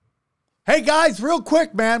Hey guys, real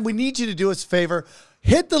quick, man, we need you to do us a favor.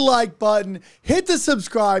 Hit the like button, hit the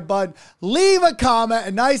subscribe button, leave a comment,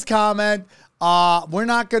 a nice comment. We're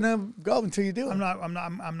not gonna go until you do it. I'm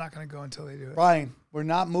not gonna go until they do it. Brian, we're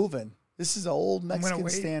not moving. This is an old Mexican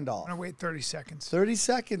standoff. I'm gonna wait 30 seconds. 30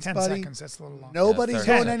 seconds, 10 buddy. seconds. That's a little long. Nobody's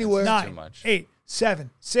going anywhere. 9, 8,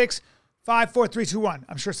 7, 6, 5, 4, 3, 2, 1.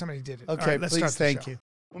 I'm sure somebody did it. Okay, all right, let's please, start the thank show. you.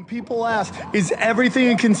 When people ask, is everything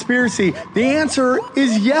a conspiracy? The answer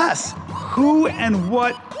is yes. Who and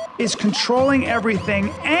what is controlling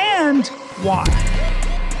everything and why?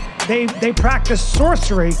 They practice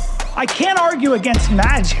sorcery. I can't argue against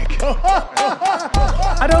magic.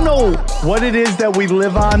 I don't know what it is that we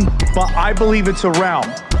live on, but I believe it's a realm.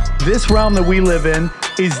 This realm that we live in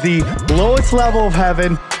is the lowest level of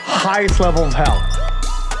heaven, highest level of hell.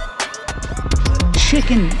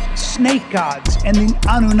 Chicken snake gods and the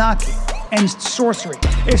Anunnaki and sorcery.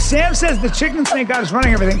 If Sam says the chicken and snake god is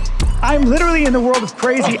running everything, I'm literally in the world of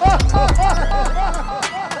crazy.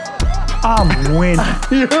 I'm winning.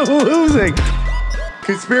 You're losing.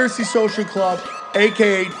 Conspiracy Social Club,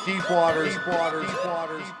 aka Deep Waters.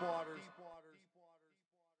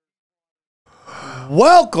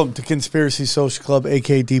 Welcome to Conspiracy Social Club,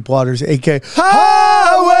 aka Deep Waters, aka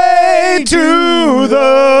Highway to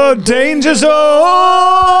the Danger Zone.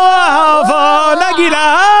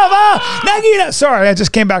 Nagita. Sorry, I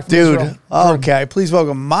just came back from Dude, Israel. okay, please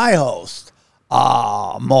welcome my host,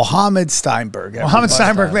 Mohammed Steinberg. Mohammed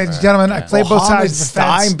Steinberg, ladies and gentlemen. I play both sides of the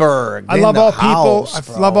fence. Steinberg. I love all people. I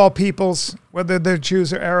love all peoples, whether they're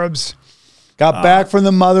Jews or Arabs. Got back from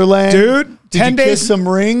the motherland. Dude, Did 10 you days. kiss some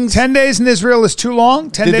rings? 10 days in Israel is too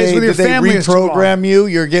long. 10 days with your family is too long. Did they reprogram you?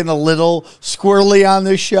 You're getting a little squirrely on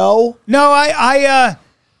this show? No,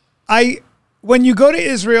 when you go to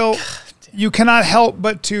Israel, you cannot help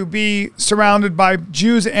but to be surrounded by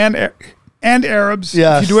Jews and Arabs.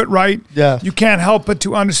 Yes. If you do it right. Yes. You can't help but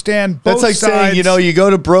to understand both That's like sides. saying, you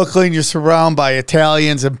go to Brooklyn, you're surrounded by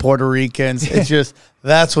Italians and Puerto Ricans. It's just,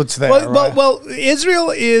 that's what's there. right? Well,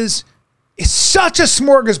 Israel is such a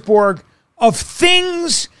smorgasbord of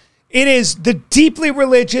things. It is the deeply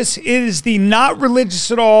religious. It is the not religious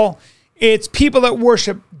at all. It's people that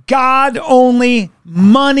worship God only,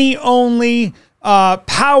 money only,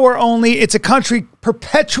 power only. It's a country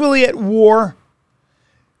perpetually at war.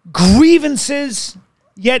 Grievances,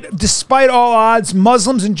 yet despite all odds,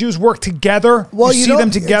 Muslims and Jews work together. Well, you see them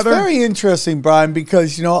together. It's very interesting, Brian,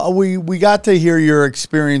 because, we got to hear your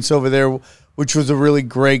experience over there, which was a really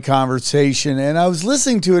great conversation. And I was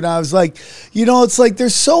listening to it and I was like, it's like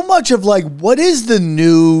there's so much of like, what is the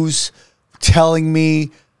news telling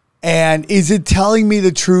me? And is it telling me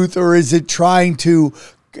the truth or is it trying to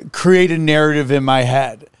create a narrative in my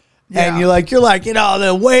head? Yeah. And you're like,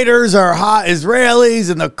 the waiters are hot Israelis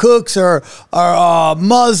and the cooks are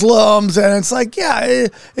Muslims. And it's like,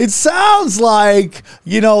 it sounds like,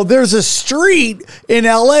 there's a street in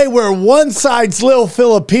LA where one side's little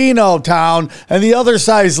Filipino town and the other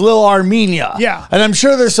side's little Armenia. Yeah. And I'm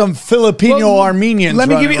sure there's some Filipino Armenians. Let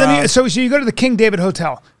me so you go to the King David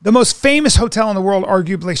Hotel, the most famous hotel in the world,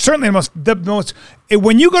 arguably, certainly the most,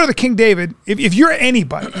 when you go to the King David, if you're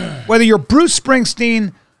anybody, whether you're Bruce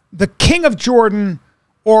Springsteen, the King of Jordan,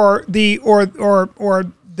 or the President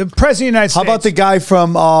of the United States. How about the guy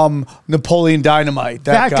from Napoleon Dynamite?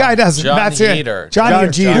 That guy doesn't. John That's Jeter. it.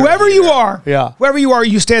 John Jeter. Whoever you are, Yeah.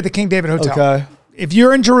 you stay at the King David Hotel. Okay. If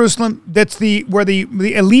you're in Jerusalem, that's where the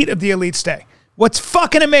elite of the elite stay. What's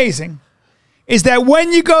fucking amazing is that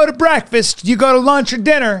when you go to breakfast, you go to lunch or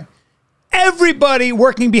dinner, everybody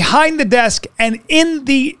working behind the desk and in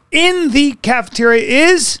the cafeteria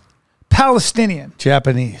is Palestinian.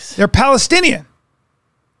 Japanese. They're Palestinian.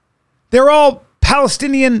 They're all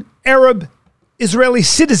Palestinian, Arab, Israeli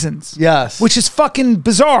citizens. Yes. Which is fucking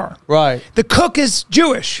bizarre. Right. The cook is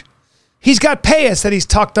Jewish. He's got payas that he's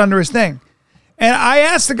tucked under his thing. And I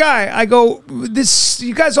asked the guy, I go,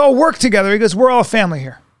 you guys all work together. He goes, we're all a family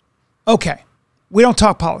here. Okay. We don't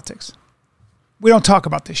talk politics. We don't talk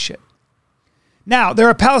about this shit. Now, there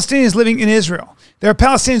are Palestinians living in Israel. There are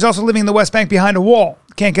Palestinians also living in the West Bank behind a wall.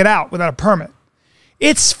 Can't get out without a permit.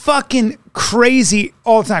 It's fucking crazy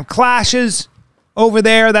all the time. Clashes over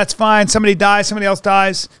there, that's fine. Somebody dies, somebody else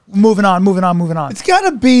dies. Moving on. It's got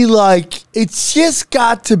to be it's just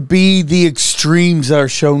got to be the extremes that are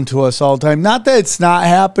shown to us all the time. Not that it's not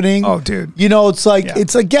happening. Oh, dude. It's like,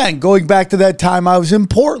 It's again, going back to that time I was in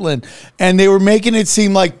Portland and they were making it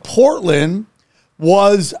seem like Portland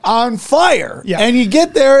was on fire. Yeah. And you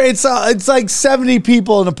get there, it's like 70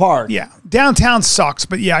 people in a park. Yeah. Downtown sucks,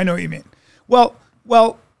 but yeah, I know what you mean. Well,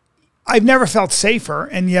 I've never felt safer,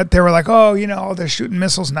 and yet they were like, oh, they're shooting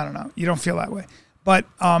missiles. No. You don't feel that way. But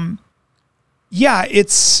yeah,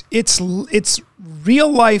 it's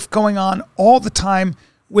real life going on all the time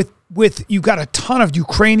with you got a ton of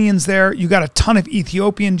Ukrainians there, you got a ton of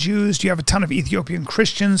Ethiopian Jews, you have a ton of Ethiopian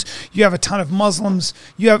Christians, you have a ton of Muslims,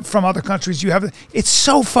 you have from other countries, it's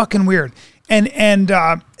so fucking weird. And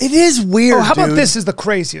It is weird. how about dude. this is the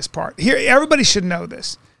craziest part. Here, everybody should know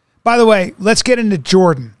this. By the way, let's get into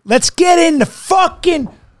Jordan. Let's get into fucking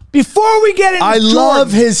before we get into I Jordan.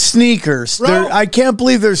 love his sneakers. Bro. I can't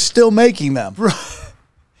believe they're still making them.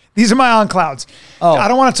 These are my on clouds. Oh. I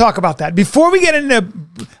don't want to talk about that. Before we get into,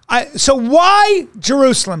 so why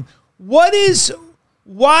Jerusalem? Why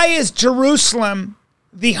is Jerusalem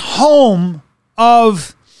the home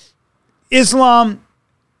of Islam,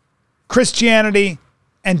 Christianity,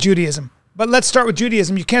 and Judaism? But let's start with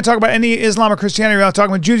Judaism. You can't talk about any Islam or Christianity without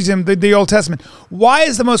talking about Judaism, the Old Testament. Why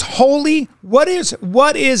is the most holy? What is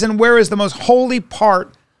and where is the most holy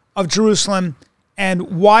part of Jerusalem,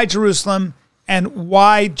 and why Jerusalem? And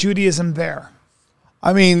why Judaism there?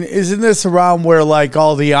 I mean, isn't this around where like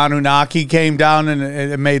all the Anunnaki came down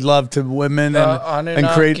and made love to women and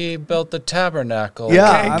Anunnaki built the tabernacle.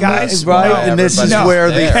 Yeah, Okay, guys, right. no. And this is Everybody's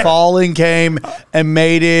where there. the fallen came and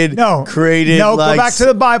mated, created. No, like, go back to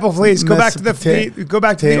the Bible, please. Go back to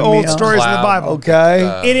the old stories of the Bible.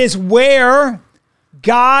 Okay. It is where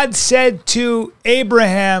God said to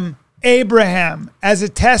Abraham, as a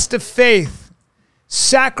test of faith,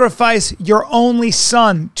 sacrifice your only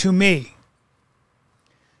son to me.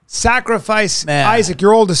 Sacrifice Isaac,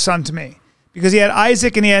 your oldest son, to me. Because he had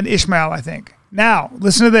Isaac and he had Ishmael, I think. Now,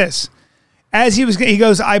 listen to this. As he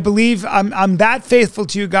goes, I believe I'm that faithful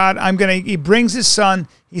to you, God. He brings his son.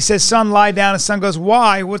 He says, son, lie down. His son goes,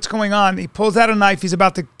 why? What's going on? He pulls out a knife. He's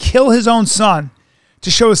about to kill his own son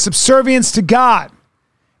to show his subservience to God.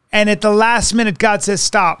 And at the last minute, God says,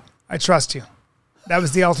 stop. I trust you. That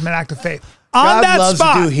was the ultimate act of faith. On God that loves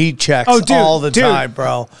spot, to do heat checks all the time,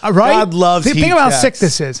 bro. Right? God loves heat Think about how checks. sick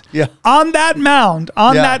this is. Yeah. On that mound,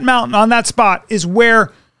 that mountain, on that spot is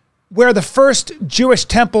where the first Jewish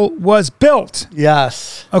temple was built.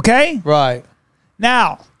 Yes. Okay? Right.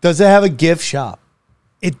 Now, Does it have a gift shop?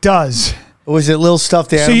 it does. Or was it little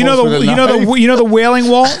stuffed animals? So you know with a the Wailing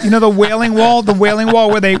Wall? You know the Wailing Wall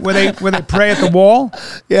where they pray at the wall?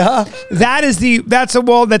 Yeah. That's a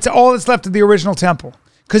wall that's all that's left of the original temple.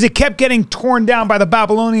 Because it kept getting torn down by the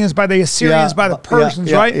Babylonians, by the Assyrians, by the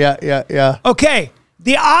Persians, right? Yeah. Okay,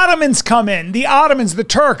 the Ottomans come in. The Ottomans, the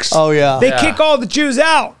Turks. Oh, yeah. They kick all the Jews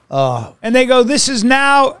out. Oh. And they go, this is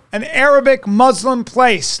now an Arabic Muslim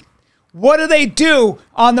place. What do they do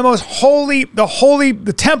on the most holy,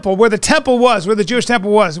 the temple, where the temple was, where the Jewish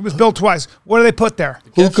temple was? It was built twice. What do they put there?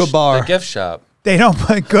 Hookah bar. The gift shop. They don't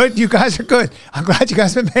put good. You guys are good. I'm glad you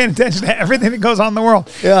guys have been paying attention to everything that goes on in the world.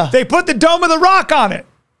 Yeah. They put the Dome of the Rock on it.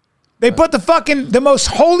 They put the most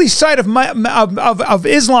holy site of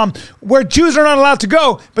Islam where Jews are not allowed to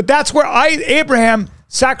go, but that's where Abraham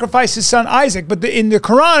sacrificed his son Isaac. But in the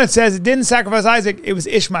Quran it says it didn't sacrifice Isaac; it was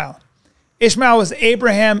Ishmael. Ishmael was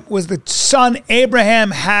the son Abraham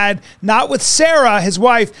had not with Sarah his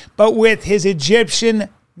wife, but with his Egyptian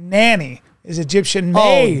nanny, his Egyptian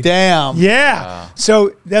maid. Oh damn! Yeah.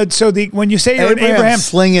 When you say you're Abraham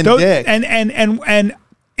slinging dick, and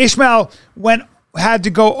Ishmael had to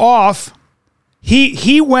go off.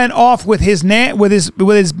 He went off with his he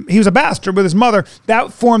was a bastard with his mother.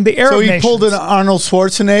 That formed the Arab nations. So he pulled an Arnold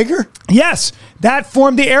Schwarzenegger? Yes, that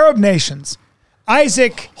formed the Arab nations.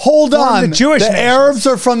 Isaac Hold formed on. the Jewish nations. Arabs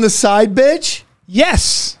are from the side bitch?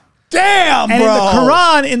 Yes. Damn, And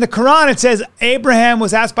bro. in the Quran it says Abraham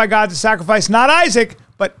was asked by God to sacrifice not Isaac,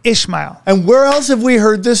 but Ishmael. And where else have we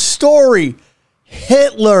heard this story?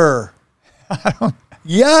 Hitler.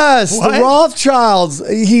 Yes, What? the Rothschilds.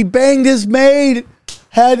 He banged his maid,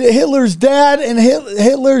 had Hitler's dad, and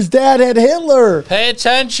Hitler's dad had Hitler. Pay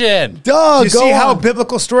attention. Duh, You see how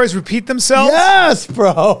biblical stories repeat themselves? Yes,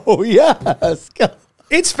 bro. Yes.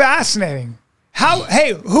 It's fascinating.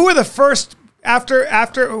 Who were the first after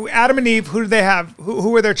Adam and Eve? Who did they have? Who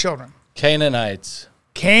were their children? Canaanites.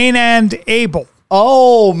 Cain and Abel.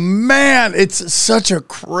 Oh man, it's such a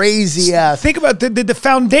crazy ass. Think about the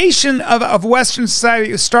foundation of Western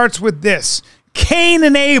society starts with this: Cain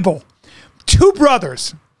and Abel, two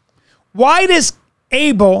brothers. Why does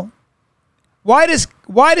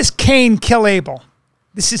Cain kill Abel?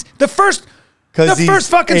 This is the first. The he's first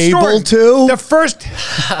fucking able story. to? The first.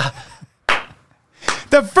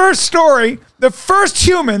 The first story. The first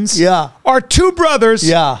humans. Yeah. Are two brothers.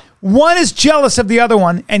 Yeah. One is jealous of the other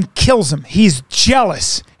one and kills him. He's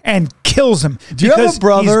jealous and kills him. Do you have a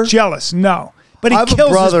brother? He's jealous. No. But he I have kills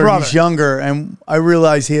a brother, his brother. he's younger, and I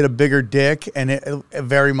realized he had a bigger dick, and it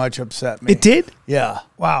very much upset me. It did? Yeah.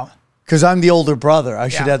 Wow. Because I'm the older brother. I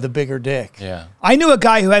should have the bigger dick. Yeah. I knew a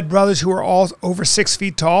guy who had brothers who were all over 6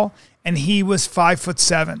 feet tall, and he was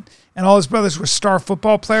 5'7", and all his brothers were star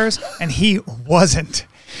football players, and he wasn't.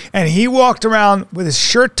 And he walked around with his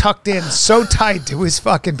shirt tucked in so tight to his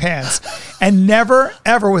fucking pants and never,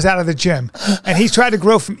 ever was out of the gym. And he tried to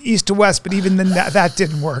grow from east to west, but even then that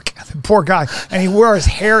didn't work. Poor guy. And he wore his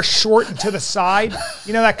hair short and to the side.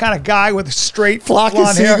 You know, that kind of guy with straight Flock of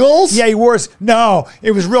blonde hair? seagulls? Yeah, he wore his, no,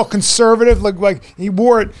 it was real conservative. Like he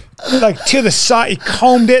wore it like to the side. He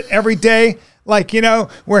combed it every day. Like, you know,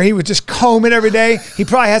 where he would just comb it every day. He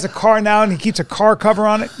probably has a car now and he keeps a car cover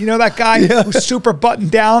on it. You know that guy who's super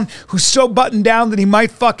buttoned down, who's so buttoned down that he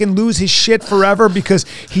might fucking lose his shit forever because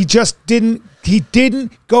he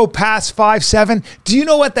didn't go past 5'7". Do you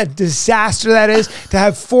know what that disaster that is to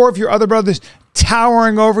have 4 of your other brothers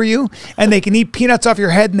towering over you and they can eat peanuts off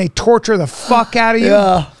your head and they torture the fuck out of you?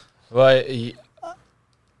 Yeah. Well,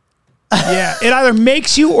 Yeah, it either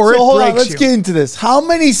makes you or So it hold breaks on, let's you. get into this. How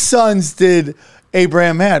many sons did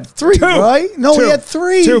Abraham have? 3, 2, right? No, two. he had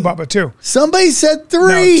 3. 2, Bubba, 2. Somebody said No,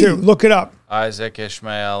 3. 2. Look it up. Isaac,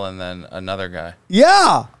 Ishmael, and then another guy.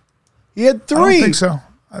 Yeah. He had 3. I don't think so.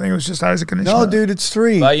 I think it was just Isaac and Ishmael. No, dude, it's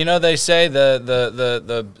 3. But you know, they say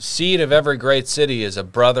the seed of every great city is a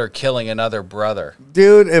brother killing another brother.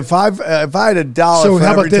 Dude, if I had $1 So for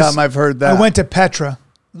how every about this? time I've heard that. I went to Petra.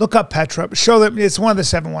 Look up Petra. Show that it's one of the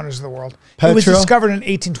 7 wonders of the world. It was Petra? discovered in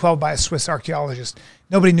 1812 by a Swiss archaeologist.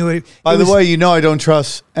 Nobody knew it. By It the was- way, you know I don't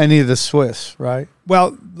trust any of the Swiss, right?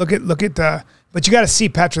 well, look at the. But you got to see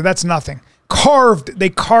Petra. That's nothing. They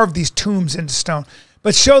carved these tombs into stone.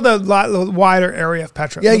 But show the wider area of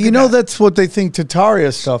Petra. Yeah, Look you at know that. that's what they think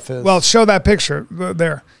Tataria stuff is. Well, show that picture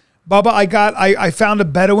there. Bubba, I found a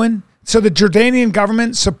Bedouin. So the Jordanian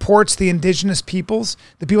government supports the indigenous peoples,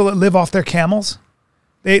 the people that live off their camels.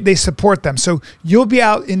 They support them. So you'll be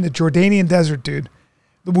out in the Jordanian desert, dude,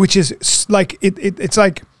 which is like, it's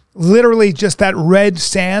like literally just that red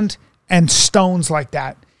sand and stones like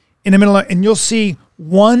that in the middle of, and you'll see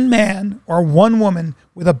one man or one woman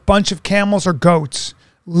with a bunch of camels or goats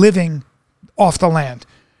living off the land.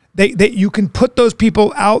 You can put those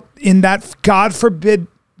people out in that God forbidden,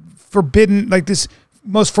 like this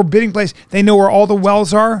most forbidding place. They know where all the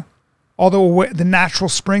wells are, all the natural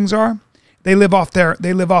springs are. They live off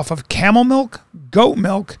of camel milk, goat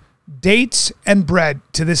milk, dates, and bread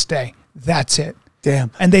to this day. That's it. Damn.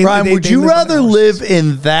 And Brian, would you live on rather their horses. live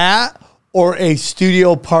in that or a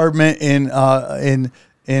studio apartment in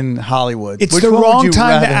Hollywood? It's Which the one would wrong you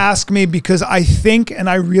time to rather? ask me because I think, and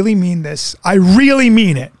I really mean this, I really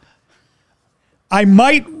mean it. I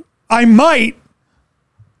might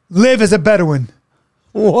live as a Bedouin.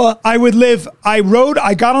 What? I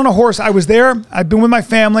got on a horse. I was there. I've been with my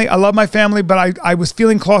family. I love my family, but I was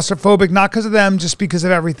feeling claustrophobic, not because of them, just because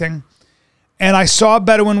of everything. And I saw a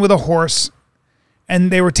Bedouin with a horse,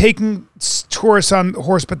 and they were taking tourists on the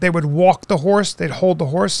horse, but they would walk the horse. They'd hold the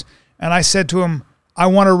horse. And I said to him, I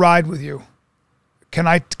want to ride with you.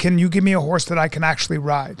 Can you give me a horse that I can actually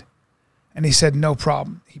ride? And he said, no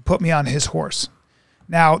problem. He put me on his horse.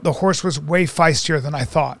 Now, the horse was way feistier than I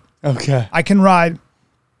thought. Okay. I can ride.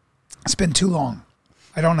 It's been too long.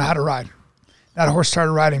 I don't know how to ride. That horse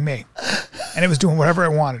started riding me, and it was doing whatever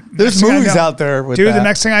it wanted. There's Next thing I movies know- out there with dude. that. The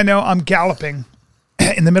next thing I know, I'm galloping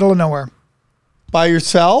in the middle of nowhere By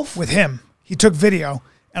yourself? with him. He took video,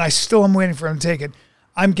 and I still am waiting for him to take it.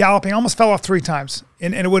 I'm galloping. I almost fell off 3 times,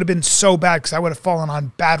 and it would have been so bad because I would have fallen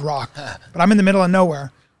on bad rock. But I'm in the middle of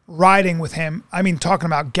nowhere, riding with him. I mean, talking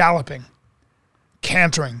about galloping,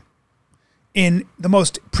 cantering. In the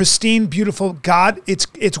most pristine, beautiful God. It's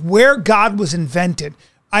where God was invented.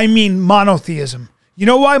 I mean monotheism. You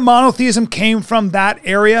know why monotheism came from that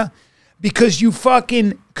area? Because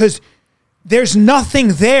there's nothing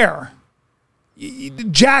there.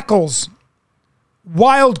 Jackals,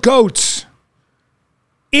 wild goats,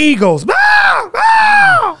 eagles,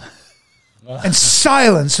 and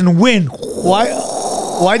silence and wind.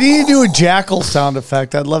 Why do you do a jackal sound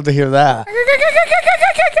effect? I'd love to hear that.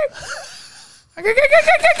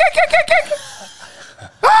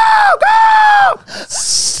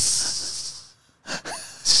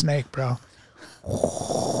 Snake, bro.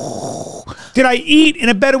 Did I eat in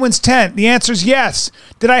a Bedouin's tent? The answer is yes.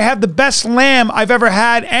 Did I have the best lamb I've ever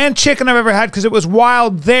had and chicken I've ever had because it was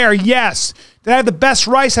wild there? Yes. Did I have the best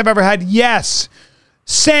rice I've ever had? Yes.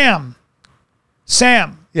 Sam.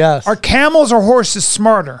 Yes. Are camels or horses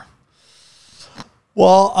smarter?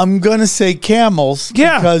 Well, I'm going to say camels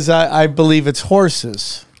Yeah. because I believe it's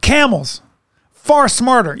horses. Camels. Far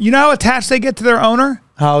smarter. You know how attached they get to their owner?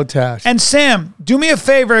 How attached? And Sam, do me a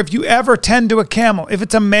favor if you ever tend to a camel. If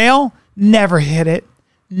it's a male, never hit it.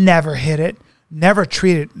 never hit it, never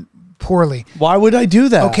treat it poorly. Why would I do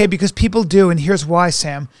that? Okay, because people do, and here's why,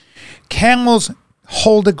 Sam. Camels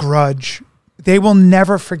hold a grudge. They will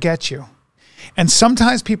never forget you. And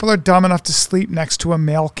sometimes people are dumb enough to sleep next to a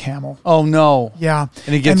male camel. Oh, no. Yeah.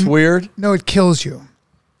 And it gets weird? No, it kills you.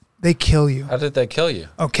 They kill you. How did they kill you?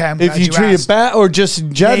 Okay, I'm If glad you treat asked. it bad or just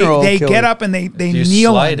in general? They kill get it? up and they You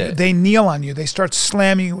kneel on slide you. it. They kneel on you. They start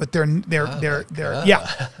slamming you with their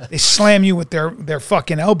they slam you with their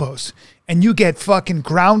fucking elbows, and you get fucking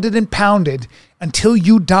grounded and pounded until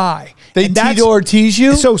you die. They And that's- Tito Ortiz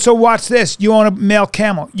you? So watch this. You own a male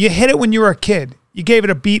camel. You hit it when you were a kid. You gave it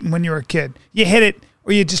a beating when you were a kid. You hit it,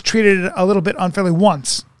 or you just treated it a little bit unfairly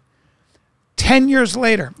once. 10 years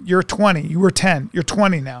later, you're 20. You were 10. You're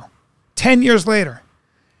 20 now. 10 years later,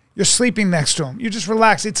 you're sleeping next to him. You just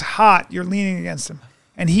relax. It's hot. You're leaning against him.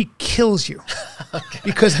 And he kills you.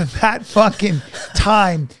 Because of that fucking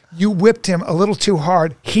time you whipped him a little too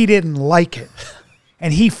hard. He didn't like it.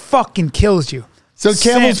 And he fucking kills you. So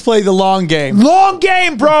camels Sam- play the long game. Long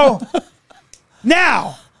game, bro.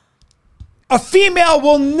 Now, a female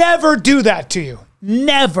will never do that to you.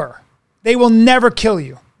 Never. They will never kill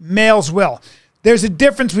you. Males will. There's a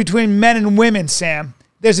difference between men and women, Sam.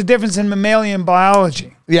 There's a difference in mammalian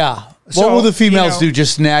biology. Yeah. So, what will the females you know- do?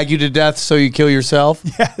 Just snag you to death so you kill yourself?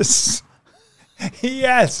 Yes.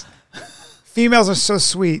 Yes. Females are so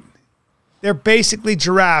sweet. They're basically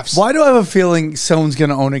giraffes. Why do I have a feeling someone's going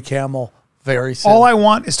to own a camel very soon? All I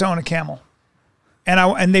want is to own a camel.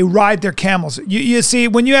 And they ride their camels. You see,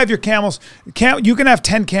 when you have your camels, you can have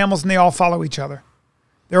 10 camels and they all follow each other.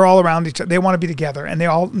 They're all around each other. They want to be together and they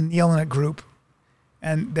all kneel in a group.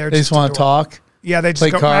 And they just want to adorable. talk, Yeah, they just play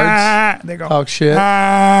go, cards, "Ah," they go, talk shit,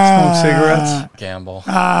 "Ah." smoke cigarettes. Gamble.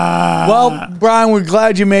 Well, Brian, we're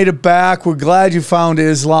glad you made it back. We're glad you found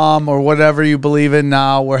Islam or whatever you believe in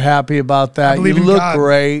now. We're happy about that. believe You in look God.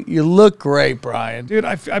 great. You look great, Brian. Dude,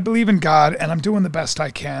 I believe in God and I'm doing the best I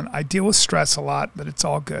can. I deal with stress a lot, but it's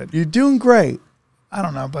all good. You're doing great. I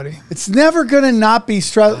don't know, buddy. It's never going to not be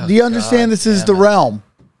stress. Do you understand this is the realm?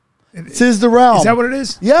 This is the realm. Is that what it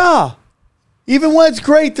is? Yeah. Even when it's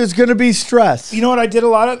great, there's going to be stress. You know what I did a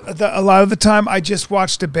lot of the time? I just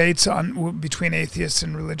watched debates between atheists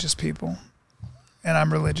and religious people, and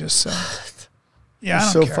I'm religious, so yeah,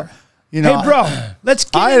 I don't care. You know, Hey, bro, let's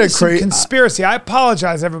get I had into a some conspiracy. I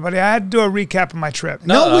apologize, everybody. I had to do a recap of my trip.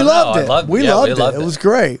 No, we loved it. we loved loved it. it. It was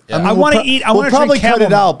great. Yeah. I wanna eat- I We'll wanna probably drink cut it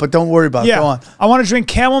camel out, but don't worry about it. Go on. I want to drink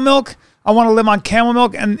camel milk. I want to live on camel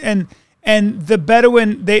milk, and the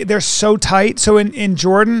Bedouin, they're so tight. So in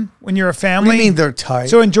Jordan, when you're a family, What do you mean they're tight?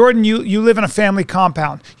 So in Jordan, you live in a family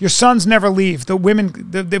compound. Your sons never leave. The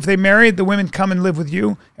women, if they marry, the women come and live with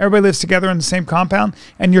you. Everybody lives together in the same compound,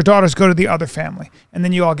 and your daughters go to the other family, and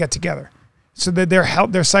then you all get together. So that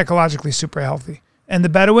they're psychologically super healthy. And the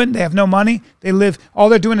Bedouin, they have no money. They live. All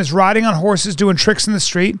they're doing is riding on horses, doing tricks in the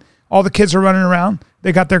street. All the kids are running around.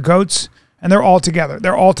 They got their goats, and they're all together.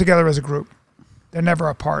 They're all together as a group. They're never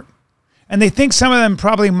apart. And they think some of them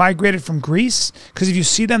probably migrated from Greece because if you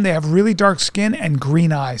see them, they have really dark skin and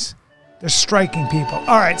green eyes. They're striking people.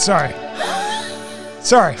 All right, sorry.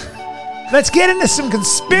 Let's get into some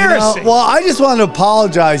conspiracy. Well, I just want to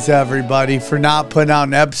apologize to everybody for not putting out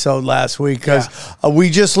an episode last week because we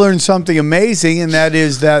just learned something amazing, and that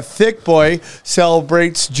is that Thick Boy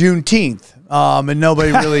celebrates Juneteenth. And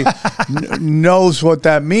nobody really knows what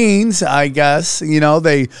that means, I guess. You know,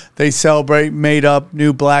 they celebrate made up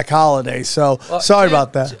new black holiday. So sorry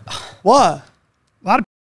about that. What? A lot of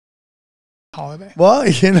holiday. Well,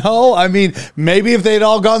 you know, I mean, maybe if they'd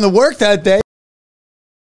all gone to work that day.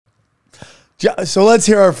 So let's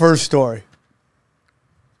hear our first story.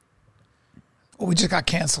 Oh, we just got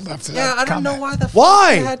canceled after that. Yeah, I don't know comment. why the fuck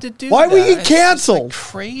Why? they had to do Why that. we get It's just, like, canceled?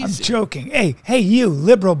 crazy. I'm joking. Hey, you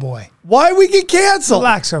liberal boy, Why we get canceled?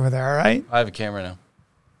 relax over there. All right. I have a camera now.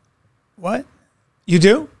 What? You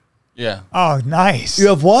do? Yeah, Oh, nice. You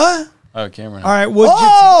have what? I have a camera now. All right. What?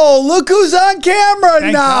 Oh, look who's on camera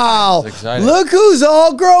Thank now. God. It's exciting. Look who's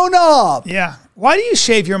all grown up. Yeah. Why do you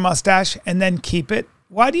shave your mustache and then keep it?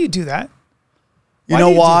 Why do you do that? You Why know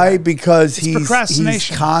do you do why? that? Because It's he's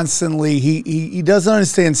procrastination. constantly he doesn't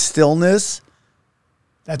understand stillness.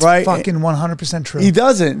 That's Right. fucking 100% true. He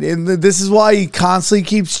doesn't, and this is why he constantly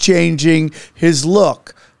keeps changing his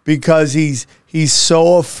look because he's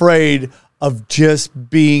so afraid of just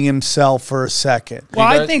being himself for a second. Well,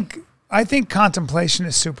 You I guys- think contemplation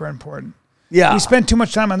is super important. Yeah, We spend too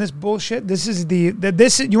much time on this bullshit. This is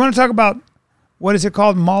you want to talk about what is it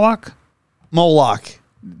called? Moloch? Moloch,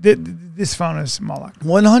 This phone is Moloch.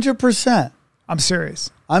 100%. I'm serious.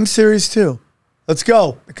 I'm serious too. Let's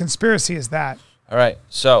go. The conspiracy is that. All right.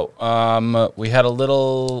 So we had a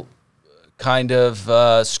little kind of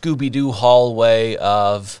Scooby-Doo hallway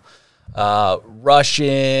of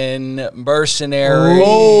Russian mercenary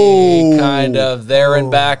kind of there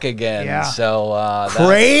and back again. Yeah. So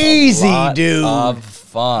Crazy, that's a lot dude. of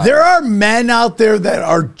fun. There are men out there that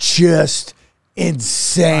are just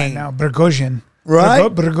insane. Now, Prigozhin. Right?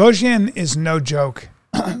 Prigozhin is no joke.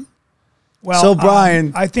 Well, So,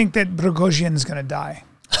 Brian- I think that Prigozhin is going to die.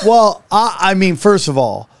 Well, I mean, first of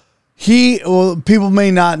all, people may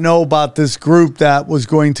not know about this group that was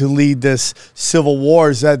going to lead this civil war.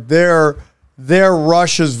 Is that they're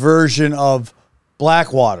Russia's version of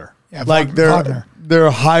Blackwater? Yeah, like Wagner. they're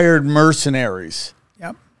hired mercenaries,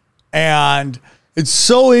 Yep. and it's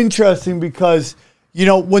so interesting because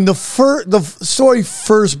when the story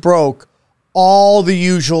first broke, all the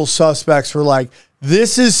usual suspects were like,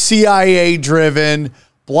 "This is CIA driven."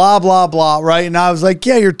 Blah, blah, blah, right? And I was like,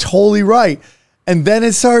 yeah, you're totally right. And then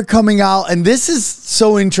it started coming out. And this is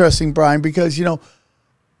so interesting, Brian, because,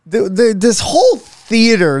 this whole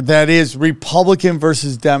theater that is Republican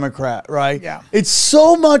versus Democrat, right? Yeah. It's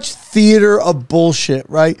so much theater of bullshit,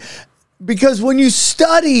 right? Because when you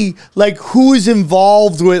study, like, who is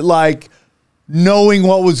involved with, like, knowing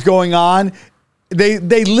what was going on, they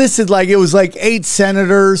listed, like, it was, like, 8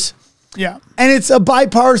 senators. Yeah. And it's a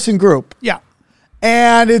bipartisan group. Yeah.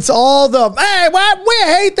 And it's all hey, what? We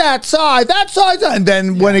hate that side. That side's. And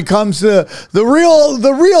then when it comes to the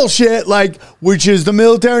real shit, like, which is the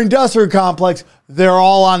military industrial complex, they're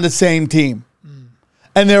all on the same team.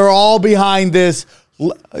 And they're all behind this.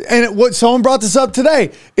 And what someone brought this up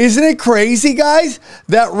today. Isn't it crazy, guys?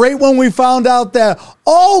 That right when we found out that,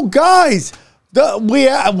 guys, we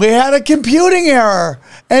had a computing error.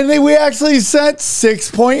 And we actually sent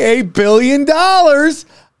 $6.8 billion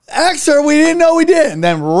extra, we didn't know we did. And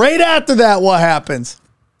then right after that, what happens?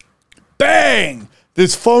 Bang!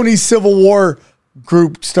 This phony Civil War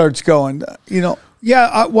group starts going,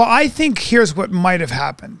 Yeah, well, I think here's what might have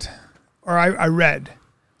happened, or I read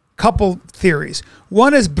a couple theories.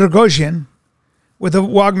 One is Prigozhin with the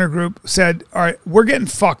Wagner group said, all right, we're getting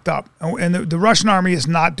fucked up, and the Russian army is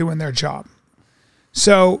not doing their job.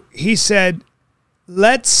 So he said,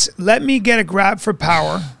 let me get a grab for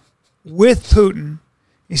power with Putin.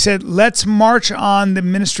 He said, let's march on the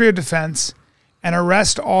Ministry of Defense and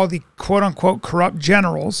arrest all the quote-unquote corrupt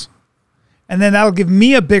generals, and then that'll give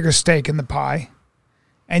me a bigger stake in the pie,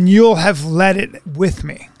 and you'll have led it with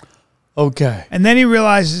me. Okay. And then he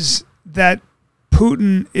realizes that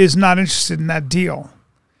Putin is not interested in that deal.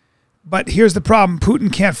 But here's the problem.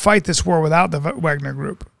 Putin can't fight this war without the Wagner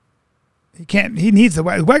Group. He can't. He needs the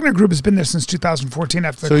Wagner Group has been there since 2014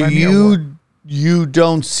 after the Crimea War. You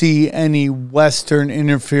don't see any Western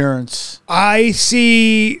interference. I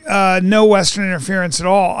see no Western interference at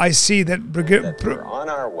all. I see that We're on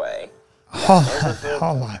our way.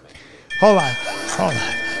 Hold on.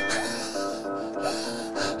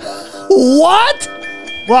 What?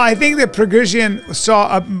 Well, I think that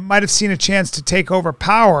Prigozhin might have seen a chance to take over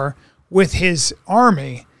power with his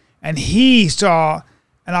army, and he saw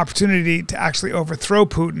an opportunity to actually overthrow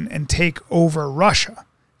Putin and take over Russia.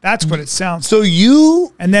 That's what it sounds like.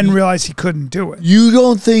 So And then realized he couldn't do it. you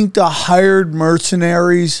don't think the hired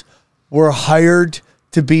mercenaries were hired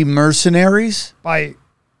to be mercenaries? By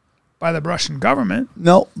the Russian government.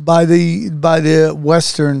 No, by the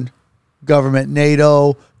Western government,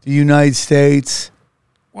 NATO, the United States.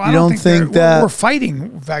 Well, You don't think that- we're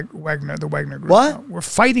fighting the Wagner Group? What? No, we're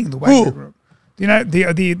fighting the Wagner Who? Group.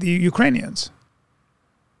 The Ukrainians.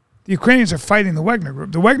 The Ukrainians are fighting the Wagner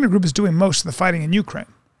Group. The Wagner Group is doing most of the fighting in Ukraine,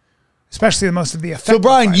 especially the most of the effective. So,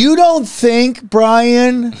 Brian, fighting. you don't think,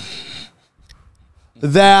 Brian,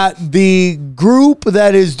 that the group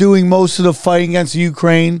that is doing most of the fighting against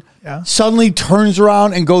Ukraine Yeah. suddenly turns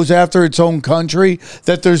around and goes after its own country?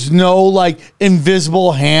 That there's no, like,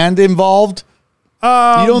 invisible hand involved?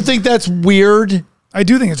 You don't think that's weird? I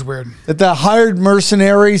do think it's weird. That the hired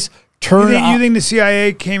mercenaries turn You think the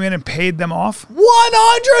CIA came in and paid them off?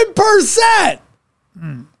 100%?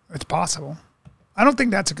 It's possible. I don't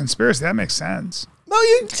think that's a conspiracy. That makes sense. No,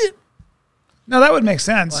 you did. No, that would make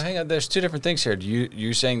sense. Well, hang on. There's two different things here.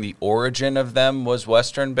 You're saying the origin of them was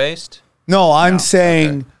Western based? No, I'm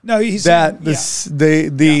saying No, he's that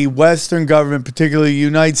saying, the Western government, particularly the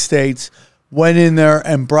United States, went in there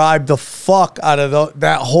and bribed the fuck out of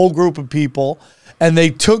that whole group of people. And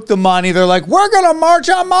they took the money. They're like, we're going to march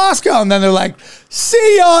on Moscow. And then they're like,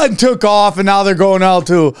 see ya, and took off. And now they're going out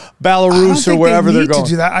to Belarus or wherever they're going. To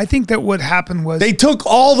do that. I think that what happened was They took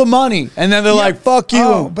all the money. And then they're like, fuck you.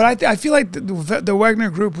 Oh, but I feel like the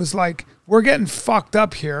Wagner Group was like, we're getting fucked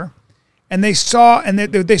up here, and they saw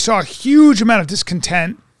a huge amount of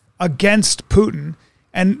discontent against Putin.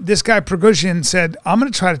 And this guy Prigozhin said, "I'm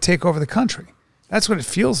going to try to take over the country." That's what it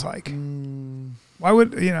feels like. Why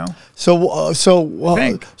would So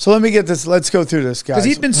Think. let me get this. Let's go through this, guys.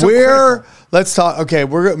 he's been so critical. Let's talk. Okay,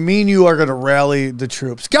 me and you are gonna rally the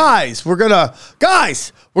troops, guys. We're gonna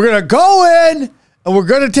go in and we're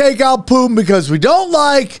gonna take out Putin because we don't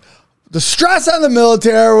like the stress on the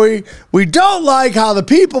military. We don't like how the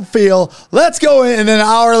people feel. Let's go in, and then an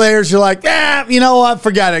hour later, you're like, you know what?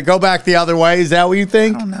 Forget it. Go back the other way. Is that what you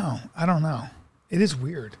think? I don't know. It is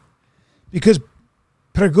weird because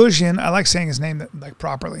Prigozhin, I like saying his name like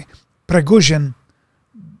properly. Prigozhin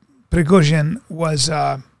was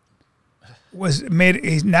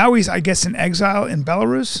made. Now he's, I guess, in exile in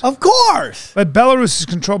Belarus. Of course. But Belarus is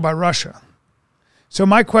controlled by Russia. So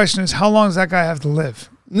my question is, how long does that guy have to live?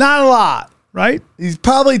 Not a lot. Right? He's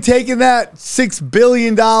probably taking that $6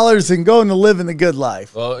 billion and going to live in the good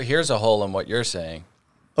life. Well, here's a hole in what you're saying.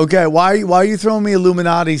 Okay, why are you throwing me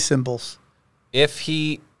Illuminati symbols? If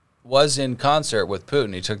he was in concert with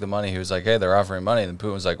Putin, he took the money, he was like, hey, they're offering money, and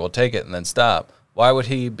Putin was like, well, take it and then stop. Why would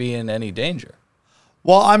he be in any danger?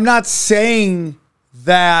 Well, I'm not saying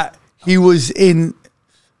that he was in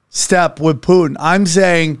step with Putin. I'm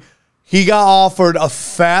saying he got offered a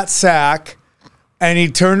fat sack and he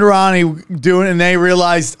turned around and they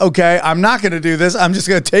realized, okay, I'm not going to do this. I'm just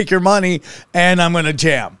going to take your money and I'm going to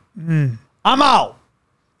jam. I'm out.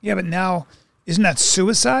 Yeah, but now, isn't that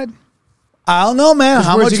suicide? I don't know, man.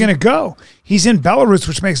 How Where's much he going to go? He's in Belarus,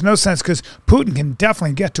 which makes no sense because Putin can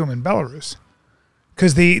definitely get to him in Belarus.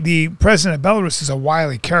 Because the president of Belarus is a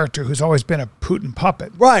wily character who's always been a Putin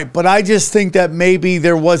puppet. Right, but I just think that maybe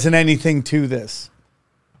there wasn't anything to this.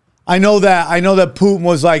 I know that Putin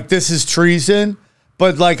was like, this is treason,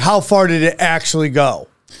 but like, how far did it actually go?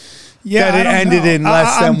 Yeah, that it ended in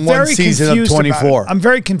less than one season of 24. I'm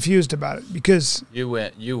very confused about it because You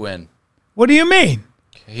win. What do you mean?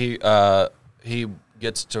 He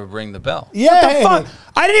gets to ring the bell. Yeah. What the fuck?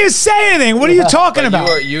 I didn't even say anything. What are you talking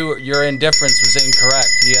about? Your indifference was incorrect.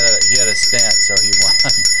 He had a stance, so he won.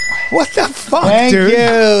 What the fuck, Thank dude?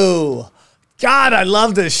 you. God, I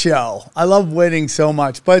love this show. I love winning so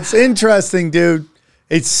much. But it's interesting, dude.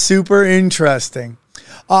 It's super interesting.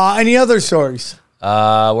 Any other stories? Where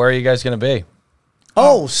are you guys going to be?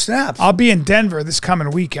 Oh, snap. I'll be in Denver this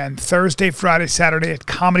coming weekend, Thursday, Friday, Saturday at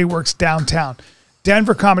Comedy Works downtown.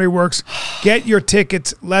 Denver Comedy Works. Get your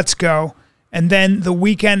tickets. Let's go. And then the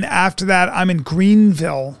weekend after that, I'm in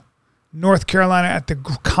Greenville, North Carolina at the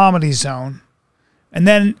Comedy Zone. And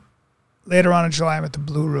then later on in July, I'm at the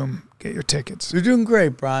Blue Room. Get your tickets. You're doing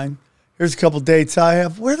great, Brian. Here's a couple dates I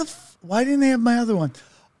have. Why didn't they have my other one?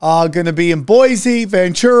 Going to be in Boise,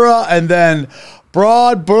 Ventura, and then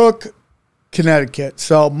Broadbrook, Connecticut.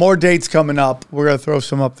 So more dates coming up. We're going to throw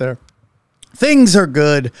some up there. Things are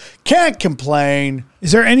good. Can't complain.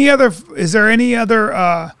 Is there any other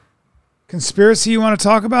conspiracy you want to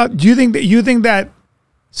talk about? Do you think that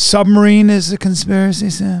submarine is a conspiracy,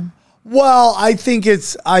 Sam? Well, I think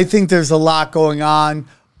there's a lot going on.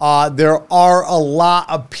 There are a lot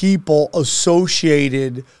of people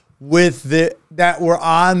associated with that were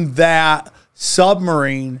on that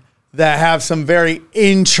submarine that have some very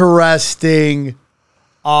interesting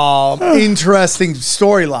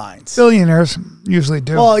storylines. Billionaires usually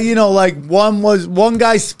do. Well, like one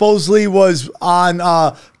guy supposedly was on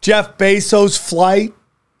Jeff Bezos' flight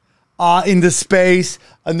into space.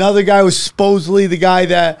 Another guy was supposedly the guy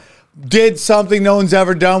that did something no one's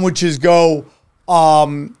ever done, which is go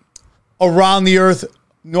around the earth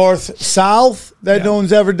north-south that no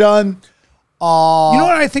one's ever done. You know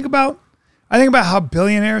what I think about? I think about how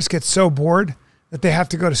billionaires get so bored that they have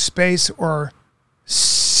to go to space or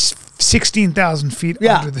 16,000 feet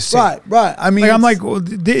under the sea. Right. I mean,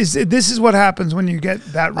 this is what happens when you get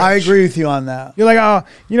that rich. I agree with you on that. You're like, oh,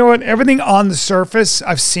 you know what? Everything on the surface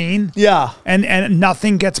I've seen. Yeah. And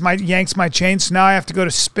nothing yanks my chain. So now I have to go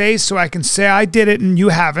to space so I can say I did it and you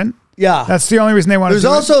haven't. Yeah. That's the only reason they want to do it.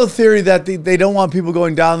 There's also a theory that they don't want people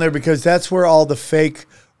going down there because that's where all the fake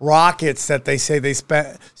rockets that they say they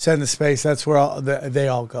send to space, that's where they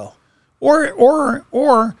all go.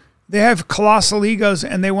 Or they have colossal egos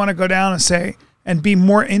and they want to go down and be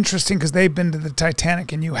more interesting because they've been to the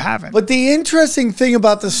Titanic and you haven't. But the interesting thing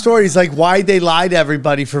about the story is like why they lied to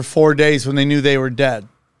everybody for 4 days when they knew they were dead.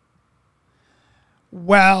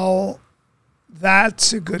 Well,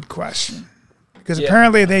 that's a good question. Because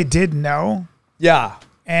apparently they did know. Yeah.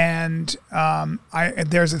 And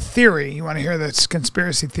there's a theory. You want to hear this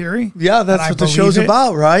conspiracy theory? Yeah, that's what the show's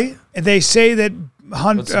about, right? They say that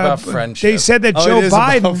It's about friendship. They said that Oh, Joe it is about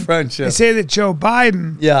Biden. friendship. They say that Joe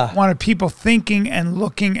Biden Yeah. wanted people thinking and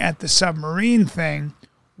looking at the submarine thing,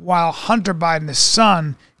 while Hunter Biden, his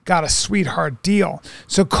son, got a sweetheart deal.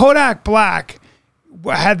 So Kodak Black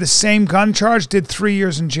had the same gun charge, did 3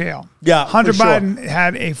 years in jail. Yeah, Hunter for sure. Biden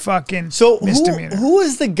had a fucking So misdemeanor. who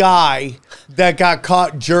is the guy that got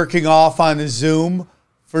caught jerking off on the Zoom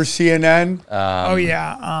for CNN? Oh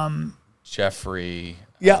yeah, Jeffrey.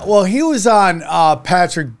 Yeah, well, he was on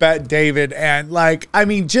Patrick Bet David, and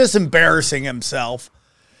just embarrassing himself.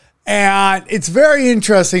 And it's very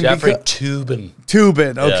interesting Jeffrey because Toobin.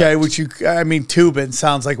 Tubin, okay, Yeah. Tubin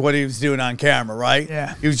sounds like what he was doing on camera, right?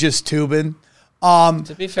 Yeah. He was just tubing.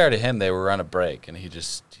 To be fair to him, they were on a break, and he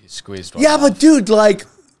squeezed one Yeah, off. but dude,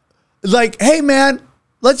 hey man,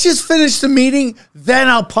 let's just finish the meeting, then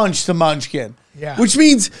I'll punch the Munchkin. Yeah. Which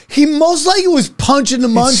means he most likely was punching the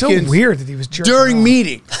it's so Munchkin weird that he was jerking during off.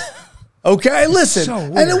 meeting. Okay, listen, so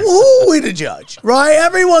and weird. who are we to judge, right?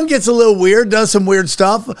 Everyone gets a little weird, does some weird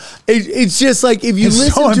stuff. It's just like if you It's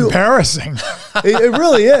listen so to embarrassing. it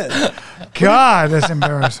really is. God, that's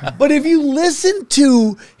embarrassing. But if you listen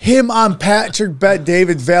to him on Patrick Bet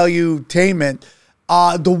David's Valuetainment,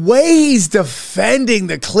 the way he's defending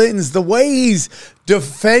the Clintons, the way he's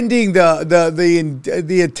defending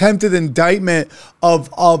the attempted indictment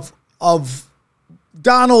of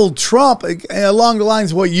Donald Trump, along the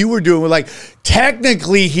lines of what you were doing, with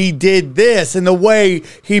technically he did this, and the way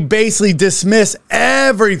he basically dismissed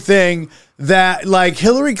everything that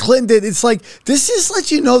Hillary Clinton did. It's this just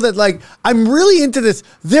lets you know that I'm really into this.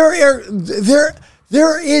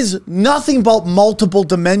 There is nothing but multiple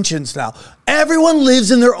dimensions now. Everyone lives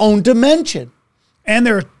in their own dimension. And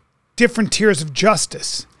there are different tiers of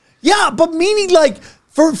justice. Yeah, but meaning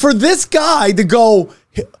for this guy to go.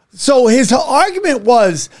 So his argument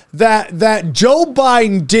was that Joe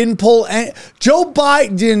Biden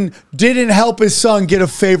didn't help his son get a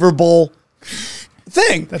favorable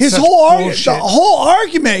thing. That's The bullshit. whole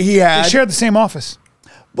argument he They had. shared the same office.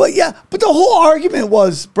 But the whole argument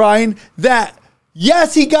was, Brian, that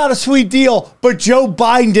yes, he got a sweet deal, but Joe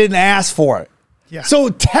Biden didn't ask for it. Yeah. So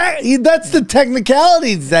that's the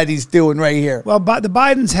technicalities that he's doing right here. Well, the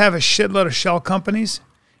Bidens have a shitload of shell companies,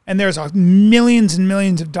 and there's millions and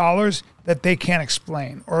millions of dollars that they can't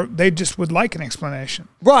explain, or they just would like an explanation.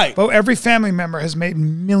 Right. But every family member has made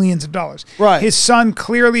millions of dollars. Right. His son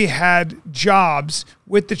clearly had jobs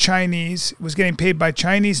with the Chinese, was getting paid by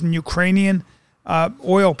Chinese and Ukrainian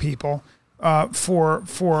oil people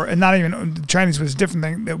and not even the Chinese was a different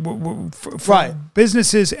thing for Right.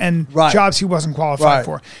 businesses and Right. jobs he wasn't qualified Right.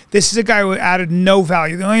 for. This is a guy who added no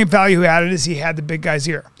value. The only value he added is he had the big guy's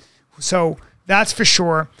ear. So that's for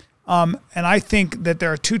sure. And I think that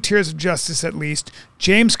there are two tiers of justice at least.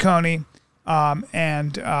 James Comey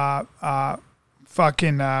and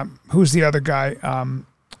who's the other guy?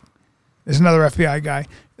 There's another FBI guy.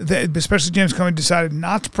 Especially James Comey decided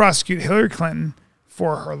not to prosecute Hillary Clinton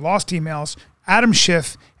for her lost emails. Adam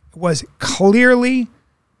Schiff was clearly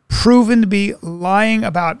proven to be lying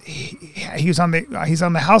about. He's on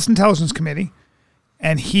the House Intelligence Committee,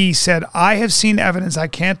 and he said, "I have seen evidence I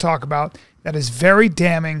can't talk about that is very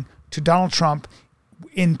damning to Donald Trump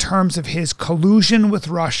in terms of his collusion with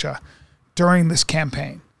Russia during this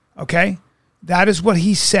campaign." Okay, that is what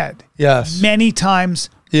he said. Yes. Many times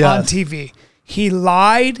Yes. on TV. He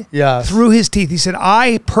lied Yes. through his teeth. He said,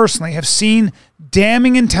 "I personally have seen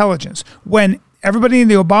damning intelligence when everybody in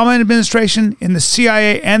the Obama administration, in the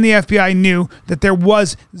CIA and the FBI knew that there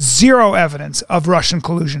was zero evidence of Russian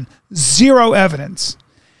collusion. Zero evidence."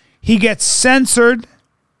 He gets censored,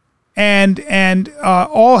 and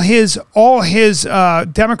all his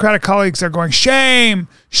Democratic colleagues are going, "Shame,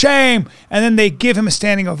 shame," and then they give him a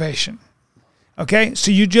standing ovation. Okay,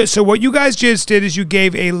 so what you guys just did is you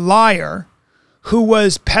gave a liar who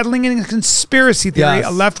was peddling in a conspiracy theory, Yes. a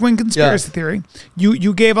left-wing conspiracy Yes. theory.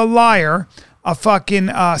 You gave a liar a fucking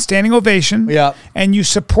standing ovation, Yeah. and you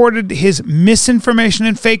supported his misinformation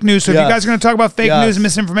and fake news. So if you Yes. guys are going to talk about fake Yes. news and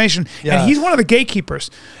misinformation, Yes. and he's one of the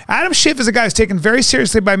gatekeepers. Adam Schiff is a guy who's taken very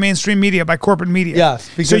seriously by mainstream media, by corporate media. Yes,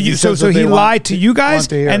 because so he says so what he they lied want- to you guys want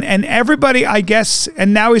to hear. and everybody, I guess,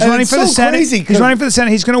 and now he's And running it's for the so Senate. crazy He's 'cause- running for the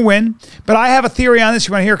Senate. He's going to win. But I have a theory on this.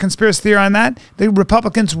 You want to hear a conspiracy theory on that? The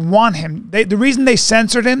Republicans want him. The reason they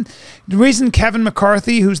censored him, the reason Kevin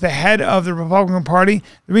McCarthy, who's the head of the Republican Party,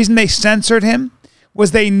 the reason they censored him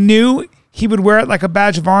was they knew he would wear it like a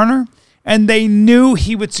badge of honor, and they knew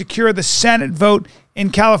he would secure the Senate vote in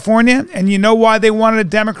California. And you know why they wanted a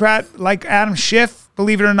Democrat like Adam Schiff,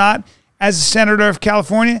 believe it or not, as a senator of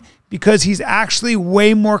California? Because he's actually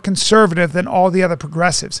way more conservative than all the other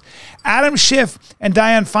progressives. Adam Schiff and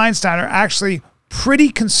Dianne Feinstein are actually pretty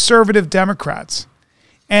conservative Democrats.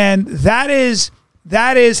 And that is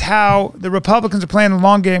how the Republicans are playing the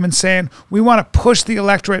long game and saying, we want to push the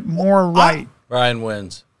electorate more right. Ryan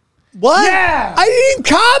wins. What? Yeah. I didn't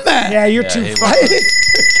comment. Yeah, you're too fucking...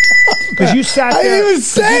 Because you sat I there. didn't even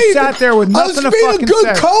say. You sat there with nothing to I was being fucking a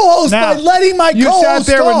good say. co-host Now, by letting my you co-host sat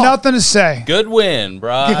there with talk. nothing to say. Good win,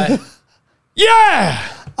 Brian. Yeah.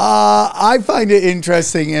 I find it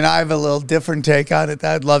interesting, and I have a little different take on it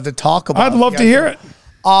that I'd love to talk about. I'd love to hear it.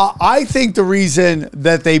 I think the reason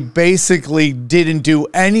that they basically didn't do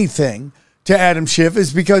anything to Adam Schiff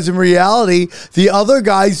is because in reality, the other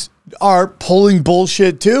guys are pulling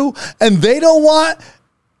bullshit too, and they don't want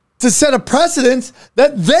to set a precedence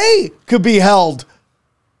that they could be held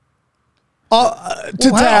to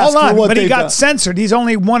task Hold on, for what but he they've got done. censored. He's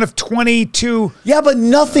only one of 22 Yeah, but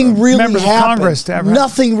nothing really members of happened. Congress to ever.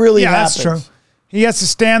 Nothing really Yeah, happens. that's true. He has to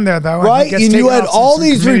stand there though, Right, he gets and you taken had out all some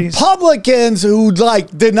these committees. Republicans who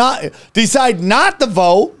did not decide not to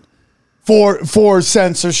vote for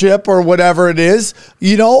censorship or whatever it is,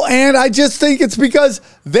 and I just think it's because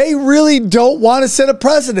they really don't want to set a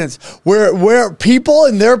precedence where people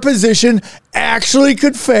in their position actually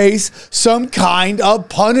could face some kind of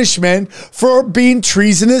punishment for being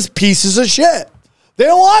treasonous pieces of shit. They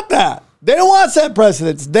don't want that. They don't want set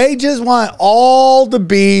precedents. They just want all to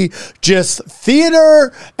be just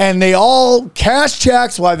theater, and they all cash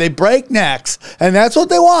checks while they break necks. And that's what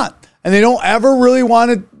they want. And they don't ever really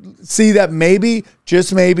want to see that maybe,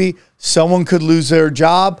 just maybe, someone could lose their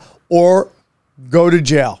job or go to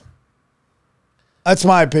jail. That's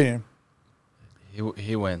my opinion.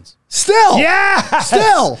 He wins. Still. Yeah.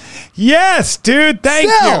 Still. Yes, dude.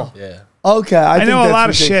 Thank Still. you. Yeah. Okay. I think I know a that's lot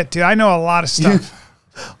of ridiculous. shit, dude. I know a lot of stuff.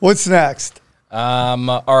 What's next? All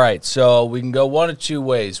right. So we can go one of two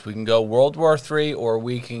ways. We can go World War III, or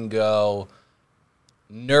we can go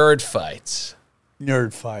nerd fights.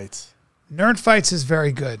 Nerd fights. Nerd fights is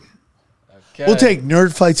very good. Okay. We'll take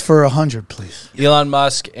nerd fights for 100, please. Elon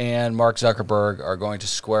Musk and Mark Zuckerberg are going to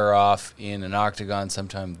square off in an octagon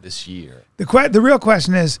sometime this year. The real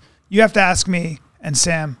question is, you have to ask me and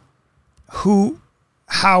Sam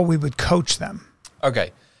how we would coach them.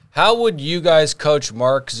 Okay. How would you guys coach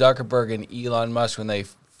Mark Zuckerberg and Elon Musk when they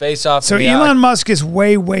face off? So in the Elon Musk is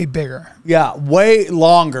way, way bigger. Yeah, way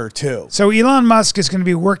longer too. So Elon Musk is going to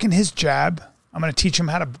be working his jab. I'm going to teach him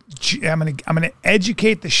how to. I'm going to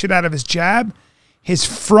educate the shit out of his jab, his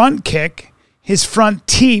front kick, his front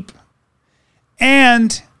teep,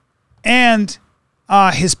 and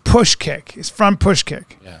his push kick, his front push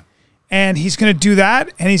kick. Yeah. And he's going to do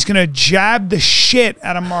that, and he's going to jab the shit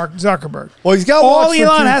out of Mark Zuckerberg. Well, he's got all watch for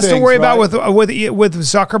Elon two has to things, worry right? about with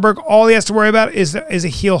Zuckerberg. All he has to worry about is a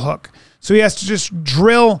heel hook. So he has to just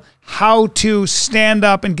drill how to stand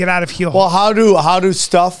up and get out of heel Well, hook. how to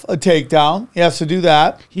stuff a takedown? He has to do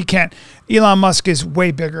that. He can't. Elon Musk is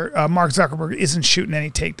way bigger. Mark Zuckerberg isn't shooting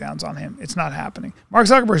any takedowns on him. It's not happening. Mark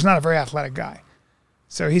Zuckerberg's not a very athletic guy,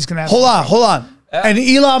 so he's going to have. Hold on. And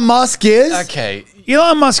Elon Musk is? Okay.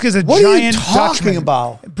 Elon Musk is a What are you giant talking Dutchman.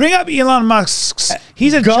 about? Bring up Elon Musk.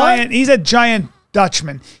 He's a gut? giant. He's a giant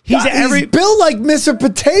Dutchman. He's He's built like Mr.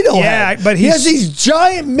 Potato Yeah, Head. but he has he's- these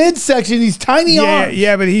giant midsection, these tiny arms.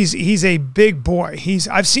 Yeah, but he's a big boy.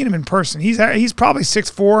 I've seen him in person. He's probably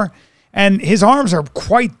 6'4", and his arms are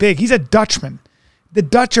quite big. He's a Dutchman. The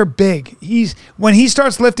Dutch are big. When he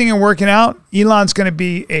starts lifting and working out, Elon's going to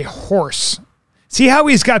be a horse. See how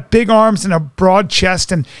he's got big arms and a broad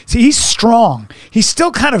chest, and see he's strong. He's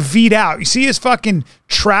still kind of V'd out. You see his fucking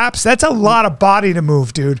traps? That's a lot of body to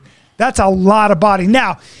move, dude. That's a lot of body.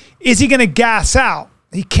 Now, is he going to gas out?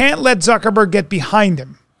 He can't let Zuckerberg get behind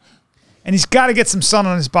him. And he's got to get some sun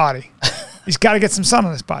on his body. He's got to get some sun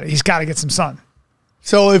on his body. He's got to get some sun.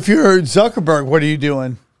 So if you're Zuckerberg, what are you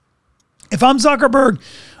doing? If I'm Zuckerberg,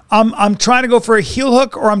 I'm trying to go for a heel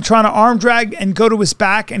hook, or I'm trying to arm drag and go to his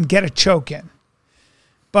back and get a choke in.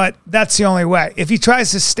 But that's the only way. If he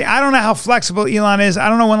tries to stay, I don't know how flexible Elon is. I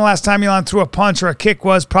don't know when the last time Elon threw a punch or a kick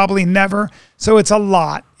was. Probably never. So it's a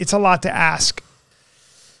lot. It's a lot to ask.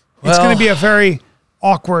 It's going to be a very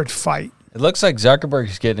awkward fight. It looks like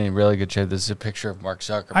Zuckerberg's getting in really good shape. This is a picture of Mark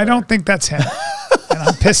Zuckerberg. I don't think that's him. And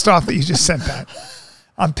I'm pissed off that you just sent that.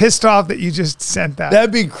 I'm pissed off that you just sent that.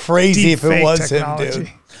 That'd be crazy if it Deep was fake him, dude.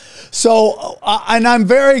 technology. So, and I'm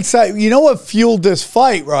very excited. You know what fueled this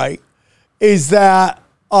fight, right? Is that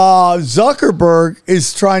Zuckerberg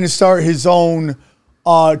is trying to start his own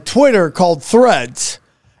Twitter called Threads.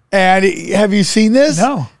 And have you seen this?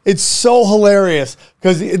 No. It's so hilarious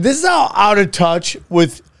because this is how out of touch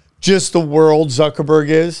with just the world Zuckerberg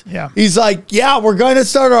is. Yeah. He's like, yeah, we're going to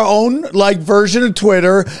start our own like version of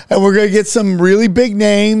Twitter, and we're going to get some really big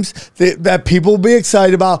names that people will be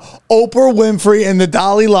excited about. Oprah Winfrey and the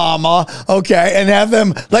Dalai Lama, okay, and have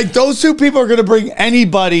them, like those two people are going to bring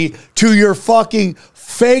anybody to your fucking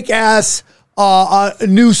fake ass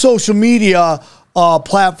new social media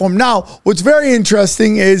platform. Now, what's very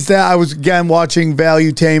interesting is that I was again watching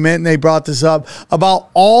Valuetainment, and they brought this up about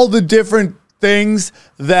all the different things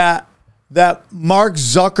that Mark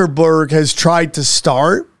Zuckerberg has tried to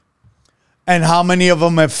start and how many of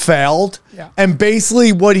them have failed. Yeah. And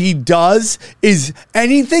basically what he does is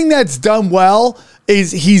anything that's done well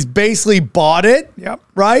is he's basically bought it. Yep.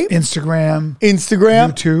 Right? Instagram,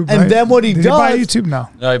 YouTube. And right? then what he Did does. He buy YouTube? No.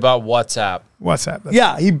 No, he bought WhatsApp. WhatsApp.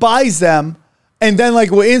 Yeah, he buys them, and then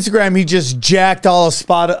like with Instagram, he just jacked all of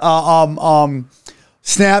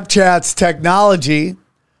Snapchat's technology.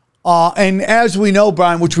 And as we know,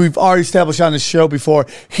 Brian, which we've already established on the show before,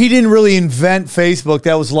 he didn't really invent Facebook.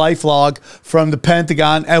 That was LifeLog from the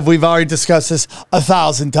Pentagon, and we've already discussed this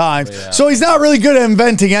 1,000 times. Yeah. So he's not really good at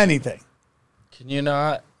inventing anything. Can you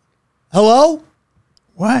not? Hello?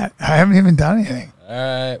 What? I haven't even done anything. All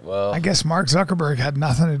right, well. I guess Mark Zuckerberg had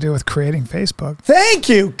nothing to do with creating Facebook. Thank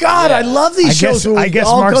you. God, Yeah. I love these shows where we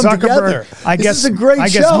all Mark come Zuckerberg. together. This is a great I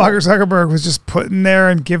show. guess Mark Zuckerberg was just putting there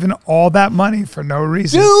and giving all that money for no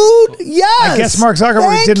reason. Dude, yes. I guess Mark Zuckerberg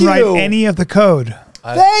Thank didn't write you. any of the code.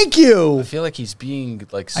 Thank you. I feel like he's being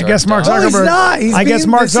like. I guess Mark sardonic. No, he's Zuckerberg. not. He's I guess being-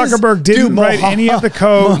 Mark this is- Zuckerberg didn't Dude, write any of the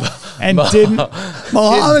code and didn't.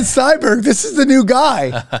 Mohammed Steinberg, this is the new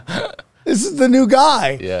guy. This is the new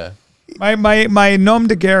guy. Yeah. My nom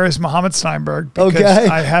de guerre is Mohammed Steinberg because Okay.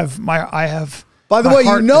 I have. By the my way, you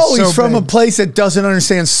heart know is he's so from a big. place that doesn't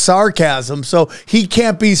understand sarcasm, so he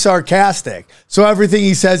can't be sarcastic. So everything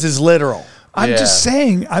he says is literal. I'm Yeah. just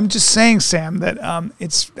saying, Sam, that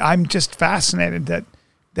I'm just fascinated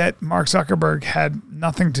that Mark Zuckerberg had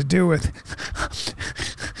nothing to do with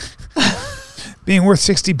being worth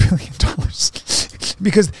 $60 billion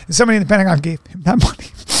because somebody in the Pentagon gave him that money.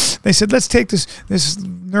 They said, let's take this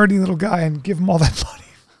nerdy little guy and give him all that money.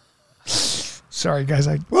 Sorry, guys.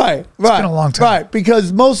 Right. It's been a long time. Right,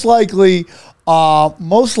 because most likely,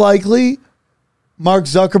 Mark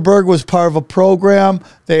Zuckerberg was part of a program.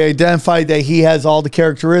 They identified that he has all the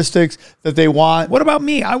characteristics that they want. What about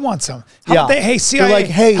me? I want some. Yeah. Hey, They're CIA, like,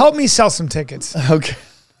 hey- help me sell some tickets. Okay.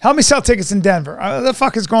 Help me sell tickets in Denver. What the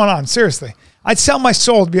fuck is going on? Seriously. I'd sell my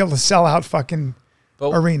soul to be able to sell out fucking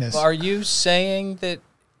arenas. Are you saying that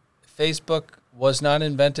Facebook was not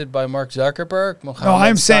invented by Mark Zuckerberg? No, Mohammed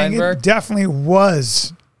I'm saying Steinberg? it definitely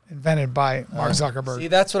was invented by Mark Zuckerberg. See,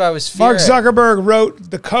 that's what I was fearing. Mark Zuckerberg wrote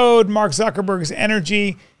the code. Mark Zuckerberg's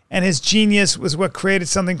energy and his genius was what created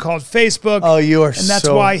something called Facebook. Oh, you are and that's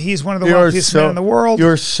so- why he's one of the You're wealthiest men in the world.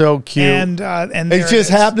 You're so cute. and it there just is.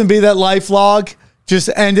 happened to be that LifeLog just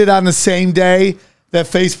ended on the same day that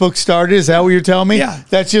Facebook started. Is that what you're telling me? Yeah.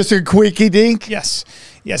 That's just a quickie dink? Yes,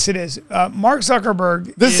 it is. Mark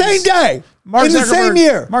Zuckerberg. The is- same day. Mark in the Zuckerberg, same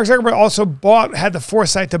year. Mark Zuckerberg also had the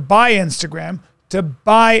foresight to buy Instagram, to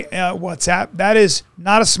buy WhatsApp. That is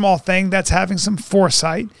not a small thing. That's having some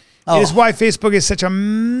foresight. It is why Facebook is such a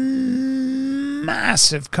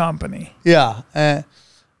massive company. Yeah. And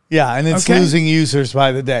it's Okay. losing users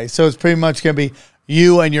by the day. So it's pretty much going to be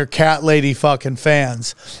you and your cat lady fucking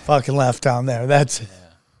fans fucking left down there. That's it.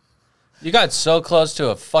 You got so close to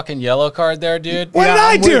a fucking yellow card there, dude. What Yeah, did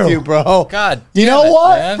I I'm do? with You, bro. God You damn know it,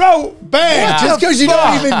 what? man. Bro, Bang. what Just the because you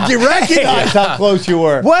fuck? don't even recognize how close you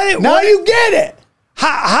were. What- Now what- you get it.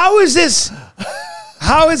 how is this?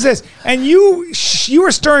 How is this? And you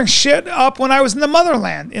were stirring shit up when I was in the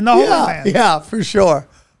motherland, in the Holy Land. Yeah, for sure.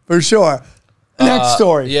 For sure. Next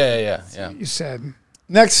story. Yeah. You said.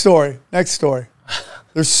 Next story.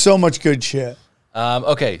 There's so much good shit.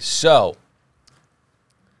 Okay, so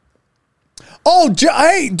Oh,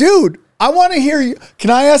 hey, dude, I want to hear you.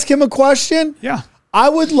 Can I ask him a question? Yeah. I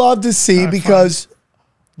would love to see because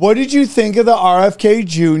what did you think of the RFK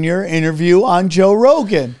Jr. interview on Joe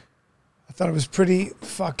Rogan? I thought it was pretty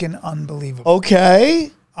fucking unbelievable.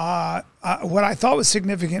 Okay. What I thought was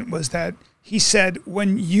significant was that he said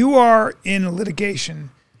when you are in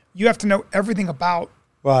litigation, you have to know everything about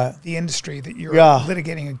Right. the industry that you're Yeah.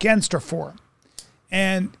 litigating against or for.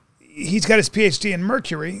 And he's got his PhD in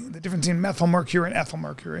mercury, the difference between methyl mercury and ethyl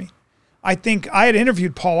mercury. I think I had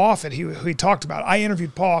interviewed Paul Offit, who he talked about. I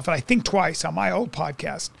interviewed Paul Offit, I think twice on my old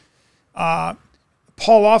podcast.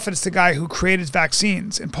 Paul Offit is the guy who created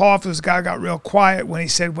vaccines. And Paul Offit was the guy who got real quiet when he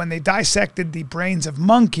said when they dissected the brains of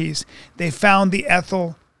monkeys, they found the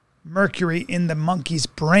ethyl mercury in the monkeys'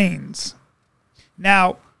 brains.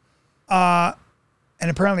 Now, and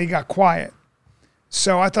apparently he got quiet.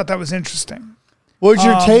 So I thought that was interesting. What's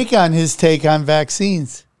your take on his take on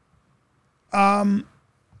vaccines?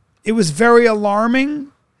 It was very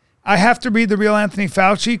alarming. I have to read the real Anthony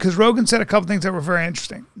Fauci because Rogan said a couple things that were very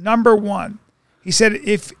interesting. Number one, he said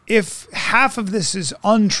if half of this is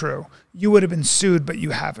untrue, you would have been sued, but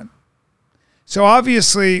you haven't. So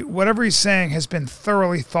obviously, whatever he's saying has been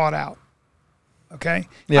thoroughly thought out. Okay,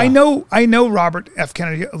 Yeah. I know Robert F.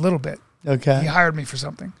 Kennedy a little bit. Okay. He hired me for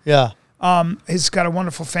something. Yeah. He's got a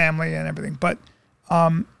wonderful family and everything, but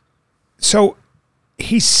so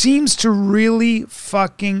he seems to really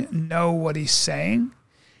fucking know what he's saying.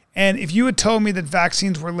 And if you had told me that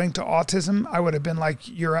vaccines were linked to autism, I would have been like,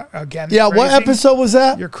 you're again Yeah, crazy. what episode was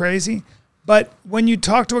that? You're crazy. But when you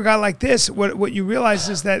talk to a guy like this, what you realize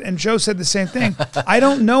is that, and Joe said the same thing, I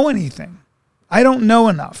don't know anything. I don't know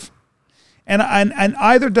enough. And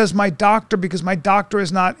either does my doctor, because my doctor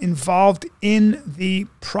is not involved in the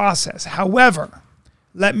process. However,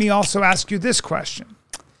 let me also ask you this question.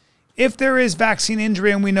 If there is vaccine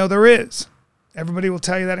injury, and we know there is, everybody will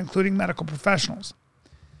tell you that, including medical professionals.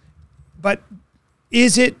 But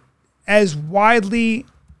is it as widely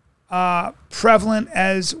prevalent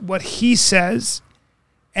as what he says?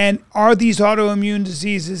 And are these autoimmune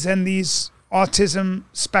diseases and these autism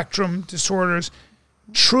spectrum disorders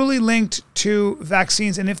truly linked to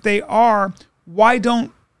vaccines? And if they are, why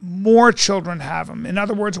don't more children have them? In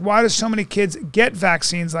other words, why do so many kids get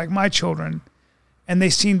vaccines like my children and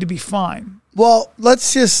they seem to be fine? Well,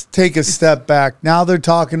 let's just take a step back. Now they're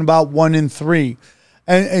talking about 1 in 3.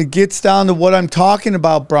 And it gets down to what I'm talking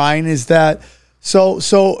about, Brian, is that so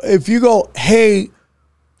if you go, hey,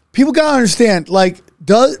 people got to understand, like,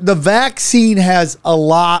 the vaccine has a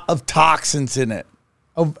lot of toxins in it,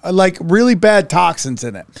 like really bad toxins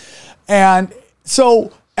in it. And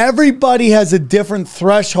so everybody has a different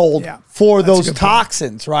threshold for those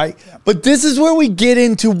toxins, right? Yeah. But this is where we get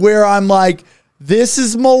into where I'm like, this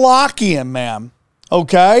is Malachian, man.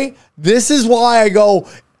 Okay? This is why I go,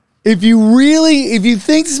 if you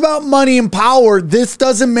think it's about money and power, this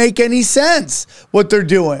doesn't make any sense, what they're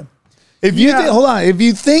doing. If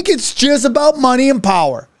you think it's just about money and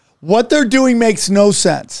power, what they're doing makes no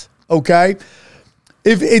sense, okay?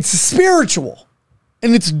 If it's spiritual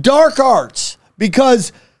and it's dark arts,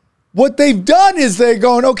 because what they've done is they're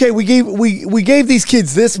going, okay, we gave these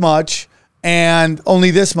kids this much and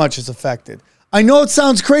only this much is affected. I know it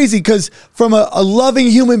sounds crazy because from a loving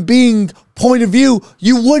human being point of view,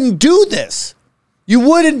 you wouldn't do this. You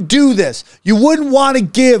wouldn't do this. You wouldn't want to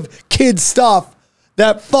give kids stuff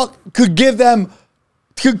that could give them,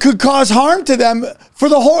 could cause harm to them for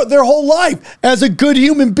their whole life as a good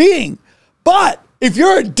human being. But if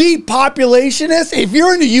you're a depopulationist, if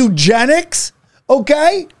you're into eugenics,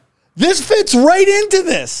 okay, this fits right into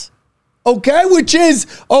this, okay? Which is,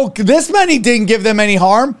 this many didn't give them any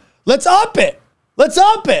harm. Let's up it.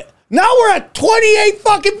 Now we're at 28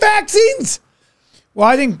 fucking vaccines. Well,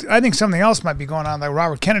 I think something else might be going on, like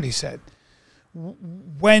Robert Kennedy said.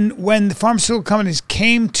 When the pharmaceutical companies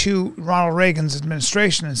came to Ronald Reagan's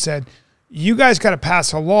administration and said, "You guys got to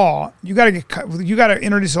pass a law. You got to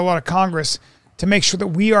introduce a law to Congress to make sure that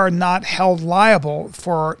we are not held liable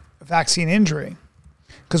for vaccine injury,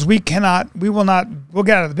 because we'll get out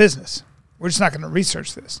of the business. We're just not going to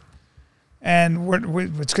research this, and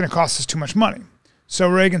it's going to cost us too much money." So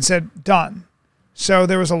Reagan said, "Done." So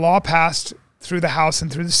there was a law passed through the House and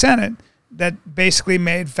through the Senate that basically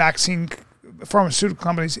made pharmaceutical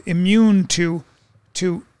companies immune to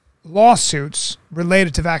lawsuits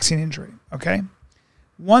related to vaccine injury, okay?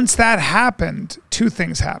 Once that happened, two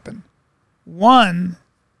things happened. One,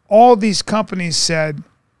 all these companies said,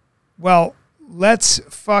 well, let's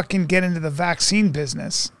fucking get into the vaccine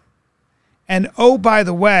business. And oh, by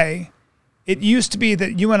the way, it used to be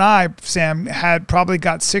that you and I, Sam, had probably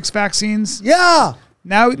got 6 vaccines. Yeah.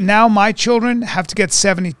 Now my children have to get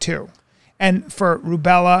 72. And for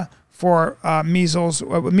rubella, for measles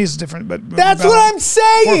is different, but that's rubella, what I'm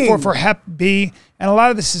saying. For Hep B, and a lot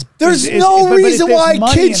of this is there's no reason why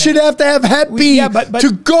kids should have to have Hep B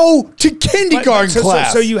to go to kindergarten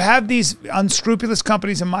class. So you have these unscrupulous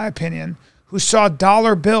companies, in my opinion, who saw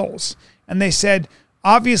dollar bills and they said,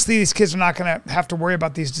 obviously these kids are not going to have to worry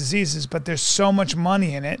about these diseases, but there's so much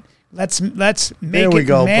money in it. Let's make it mandatory.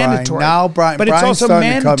 Brian. Now, Brian, but Brian's it's also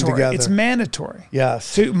mandatory. To come together. It's mandatory. Yes.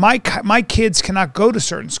 So my kids cannot go to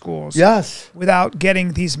certain schools. Yes. Without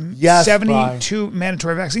getting these 72 Brian.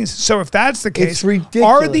 Mandatory vaccines. So if that's the case, it's ridiculous.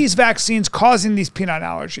 Are these vaccines causing these peanut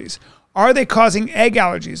allergies? Are they causing egg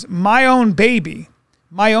allergies? My own baby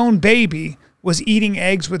was eating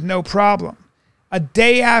eggs with no problem. A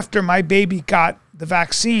day after my baby got the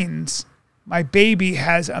vaccines, my baby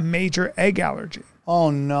has a major egg allergy.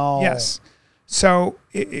 Oh no. Yes. So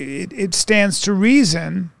it stands to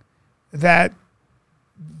reason that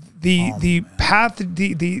the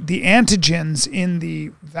antigens in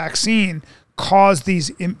the vaccine cause these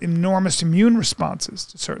enormous immune responses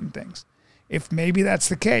to certain things. If maybe that's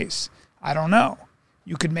the case, I don't know.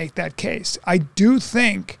 You could make that case. I do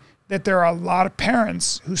think that there are a lot of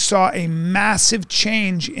parents who saw a massive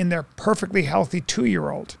change in their perfectly healthy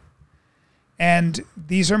 2-year-old. And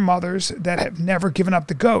these are mothers that have never given up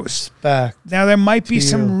the ghost. Back. Now there might be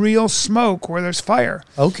some real smoke where there's fire.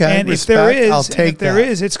 Okay, and respect. I'll take if there that.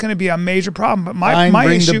 is, it's going to be a major problem. But Fine, my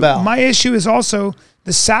ring the issue, bell. my issue is also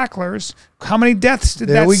the Sacklers. How many deaths did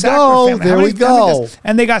There that we Sackler go. family? There how we many- how many go. deaths?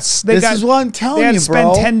 And they got. This is what I'm telling they had you, to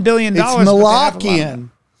spend bro. $10 billion. It's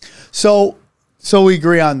Malachian. So we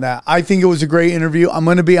agree on that. I think it was a great interview. I'm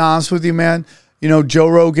going to be honest with you, man. You know, Joe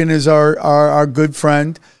Rogan is our good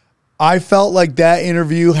friend. I felt like that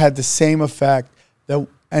interview had the same effect that,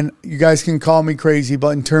 and you guys can call me crazy, but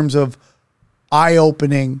in terms of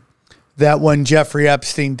eye-opening, that when Jeffrey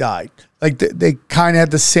Epstein died, like they kind of had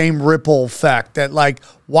the same ripple effect that like,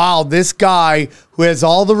 wow, this guy who has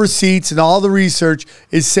all the receipts and all the research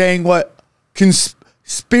is saying what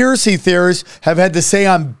conspiracy theorists have had to say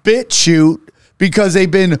on BitChute because they've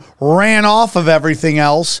been ran off of everything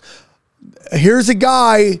else. Here's a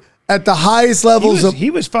guy at the highest levels He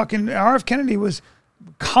was fucking. R.F. Kennedy was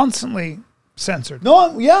constantly censored.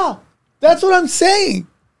 No, yeah, that's what I'm saying.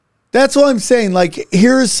 That's what I'm saying. Like,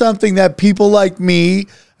 here's something that people like me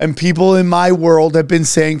and people in my world have been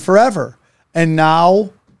saying forever. And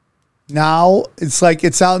now it's like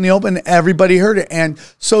it's out in the open. Everybody heard it. And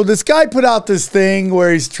so this guy put out this thing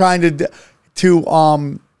where he's trying to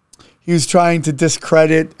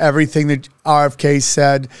discredit everything that RFK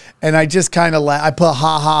said. And I just kind of I put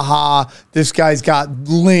ha ha ha. This guy's got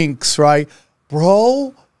links, right?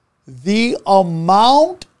 Bro, the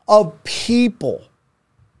amount of people,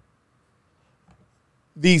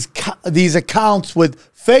 these accounts with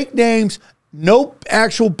fake names, no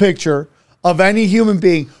actual picture of any human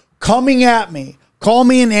being coming at me, call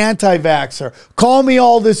me an anti-vaxxer, call me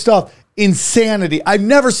all this stuff. Insanity. I've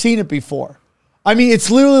never seen it before. I mean,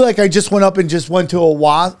 it's literally like I just went up and just went to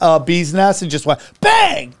a bee's nest and just went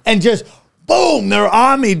bang and just boom, they're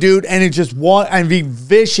on me, dude. And it just and be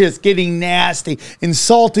vicious, getting nasty,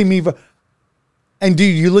 insulting me. And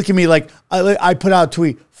dude, you look at me like I put out a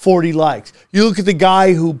tweet, 40 likes. You look at the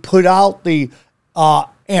guy who put out the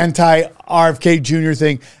anti-RFK Jr.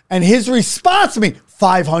 thing, and his response to me,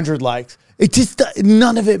 500 likes. It just,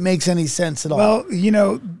 none of it makes any sense at all. Well, you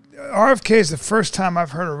know, RFK is the first time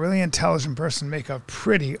I've heard a really intelligent person make a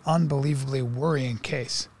pretty unbelievably worrying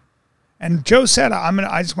case. And Joe said,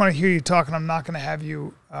 I just want to hear you talk, and I'm not going to have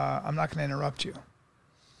you, I'm not going to interrupt you.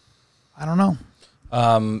 I don't know.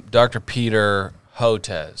 Dr. Peter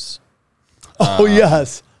Hotez.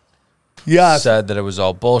 Yes. Said that it was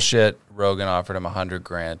all bullshit. Rogan offered him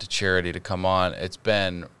 $100,000 to charity to come on. It's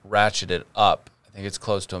been ratcheted up. I think it's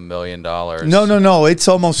close to $1 million. No. It's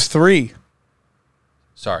almost 3.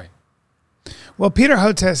 Sorry. Well, Peter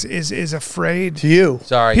Hotez is afraid. To you.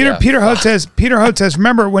 Sorry. Peter yeah. Peter Hotez,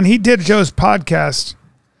 remember when he did Joe's podcast,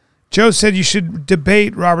 Joe said you should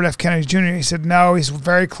debate Robert F. Kennedy Jr. He said, no, he's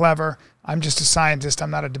very clever. I'm just a scientist.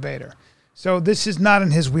 I'm not a debater. So this is not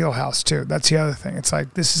in his wheelhouse, too. That's the other thing. It's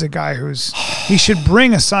like, this is a guy he should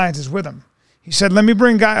bring a scientist with him. He said, let me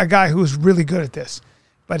bring a guy who's really good at this.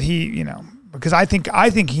 But he, because I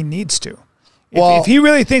think he needs to. If he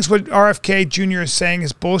really thinks what RFK Jr. is saying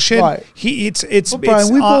is bullshit, right. It's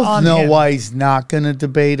Brian, we both on know him. why he's not going to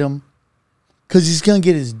debate him. Because he's going to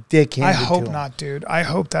get his dick handed to him. I hope not, dude. I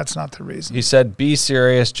hope that's not the reason. He said, be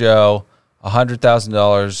serious, Joe.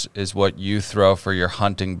 $100,000 is what you throw for your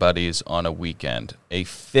hunting buddies on a weekend. A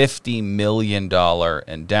 $50 million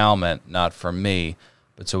endowment, not for me,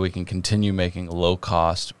 but so we can continue making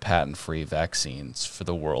low-cost, patent-free vaccines for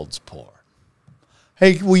the world's poor.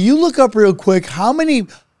 Hey, will you look up real quick how many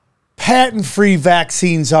patent-free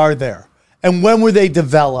vaccines are there? And when were they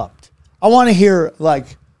developed? I want to hear,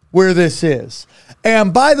 like, where this is.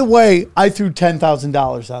 And by the way, I threw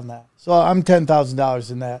 $10,000 on that. So I'm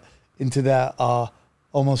 $10,000 into that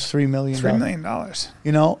almost $3 million. $3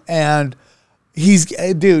 million. And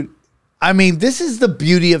dude, I mean, this is the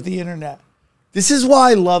beauty of the internet. This is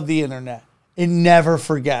why I love the internet. It never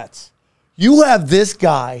forgets. You have this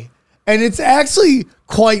guy, and it's actually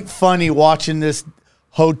quite funny watching this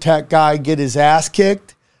Hotez guy get his ass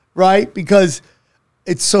kicked, right? Because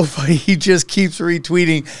it's so funny. He just keeps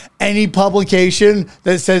retweeting any publication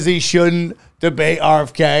that says he shouldn't debate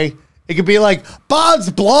RFK. It could be like Bob's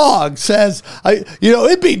blog says,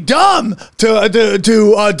 it'd be dumb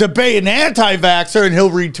to debate an anti-vaxxer, and he'll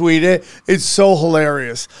retweet it. It's so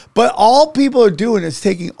hilarious. But all people are doing is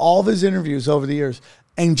taking all of his interviews over the years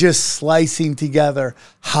and just slicing together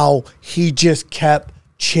how he just kept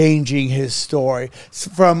changing his story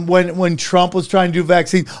from when Trump was trying to do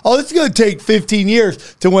vaccine. Oh, it's going to take 15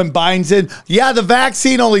 years to when Biden's in. Yeah, the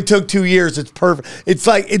vaccine only took 2 years. It's perfect. It's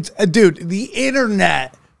like, dude, the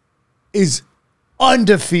internet is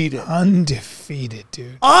undefeated. Undefeated,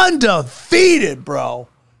 dude. Undefeated, bro.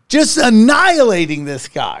 Just annihilating this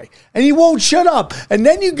guy. And he won't shut up. And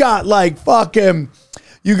then you got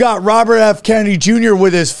you got Robert F. Kennedy Jr.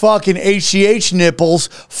 with his fucking HGH nipples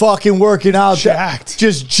fucking working out. Jacked.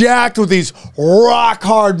 Just jacked with these rock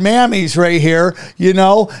hard mammies right here,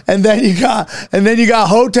 And then you got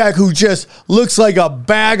Hotak, who just looks like a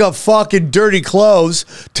bag of fucking dirty clothes,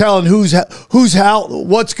 telling who's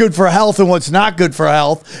what's good for health and what's not good for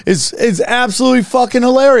health. Is absolutely fucking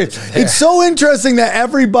hilarious. It's so interesting that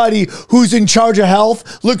everybody who's in charge of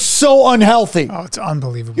health looks so unhealthy. Oh, it's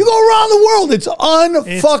unbelievable. You go around the world, it's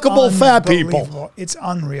unfuckable fat people. It's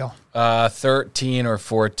unreal. 13 or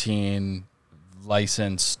 14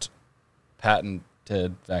 licensed,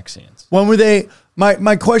 patented vaccines. When were they?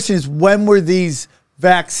 My question is, when were these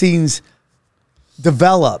vaccines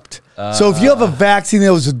developed? So if you have a vaccine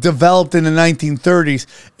that was developed in the 1930s,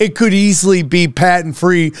 it could easily be patent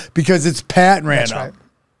free because its patent ran That's out. right.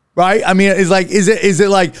 Right? I mean, is it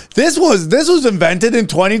like this was invented in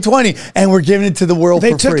 2020 and we're giving it to the world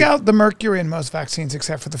They for took free? out the mercury in most vaccines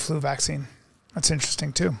except for the flu vaccine. That's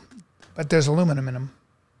interesting too. But there's aluminum in them.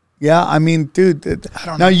 Yeah, I mean, dude. I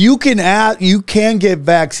don't now know. you can get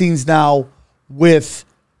vaccines now with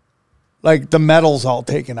like the metals all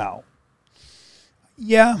taken out,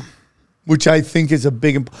 Yeah. which I think is a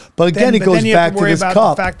big. But again, it But goes then you back have to to worry this about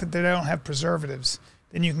cup. the fact that they don't have preservatives.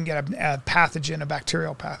 Then you can get a pathogen, a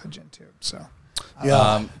bacterial pathogen too. So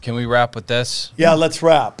Yeah, Can we wrap with this? yeah. Let's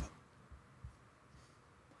wrap.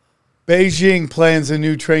 Beijing plans a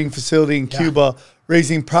new training facility in Cuba,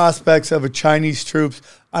 raising prospects of a Chinese troops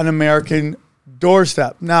on American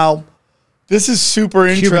doorstep. Now, this is super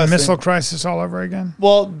interesting. Cuban Missile Crisis all over again.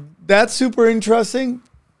 Well, that's super interesting.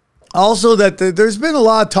 Also, that there's been a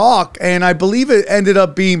lot of talk, and I believe it ended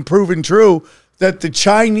up being proven true that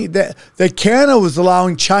that Canada was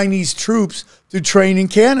allowing Chinese troops to train in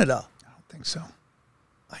Canada. I don't think so.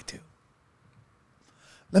 I do.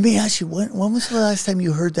 Let me ask you, when was the last time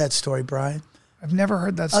you heard that story, Brian? I've never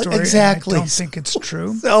heard that story. exactly. And I don't think it's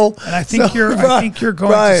true. So, and I think you're going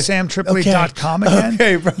Brian, to samtripoli.com again.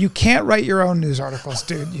 Okay, Brian. You can't write your own news articles,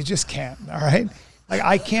 dude. You just can't. All right. Like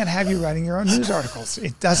I can't have you writing your own news articles.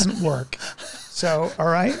 It doesn't work. So, all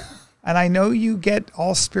right. And I know you get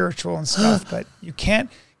all spiritual and stuff, but you can't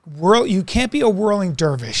be a whirling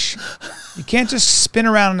dervish. You can't just spin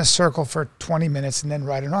around in a circle for 20 minutes and then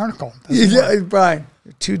write an article. Yeah, Brian.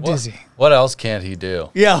 You're too dizzy. What else can't he do?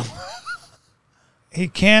 Yeah. He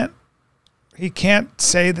can't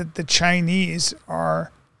say that the Chinese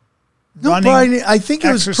are No, running Brian, I think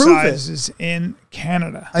it was proven. exercises in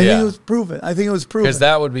Canada. I think Yeah. it was proven. Because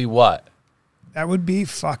that would be what? That would be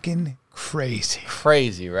fucking crazy.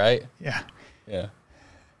 Crazy, right? Yeah. Yeah.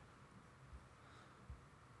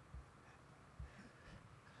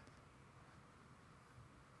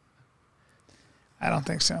 I don't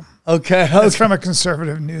think so. Okay. It's from a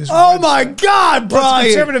conservative news. Oh website. my God, Brian!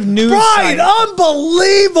 conservative news Brian, site.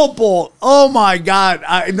 unbelievable! Oh my God!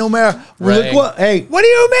 No matter Ring. what. Hey, What do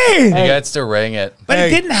you mean? He gets to ring it. But hey, it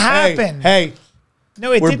didn't happen. Hey,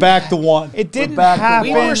 No, it we're didn't. back to one. It didn't We're back to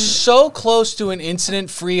happen. We were so close to an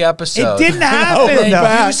incident-free episode. It didn't No, happen. we're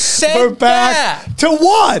back. You said we're back that. to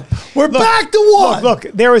one. We're back to one. Look,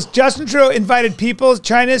 there was Justin Trudeau invited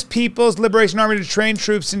China's People's Liberation Army to train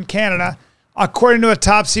troops in Canada, according to a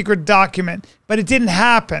top secret document. But it didn't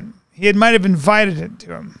happen. He might have invited it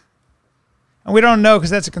to him. And we don't know because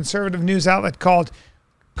that's a conservative news outlet called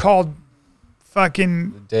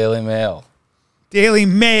fucking Daily Mail. Daily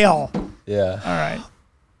Mail. Yeah. All right.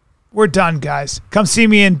 We're done, guys. Come see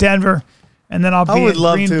me in Denver, and then I'll be would in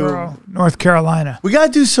love to. Greenboro, North Carolina. We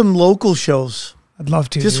gotta do some local shows. I'd love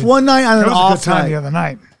to. Just dude. one night on That an was a good off time the night. other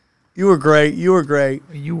night. You were great. You were great.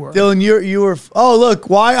 You were. Dylan, you were. Oh, look!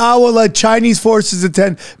 Why Iowa let Chinese forces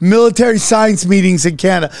attend military science meetings in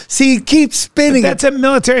Canada? See, keep spinning That's it. a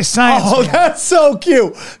military science. Oh, man. that's so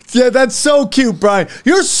cute. Yeah, that's so cute, Brian.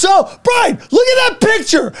 Brian, look at that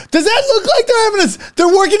picture. Does that look like they're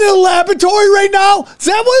working in a laboratory right now? Is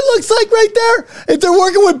that what it looks like right there? If they're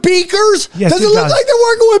working with beakers? Yes, does it it look does. like they're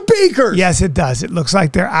working with beakers? Yes, it does. It looks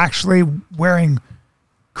like they're actually wearing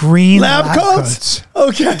Green Lab coats?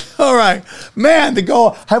 Okay. All right. Man,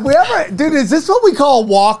 have we ever, dude, is this what we call a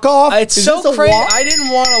walk-off? It's Is so this a crazy. walk- I didn't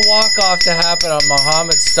want a walk-off to happen on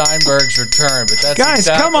Mohammed Steinberg's return, but that's Guys,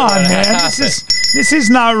 exactly come on, what man. happened. This is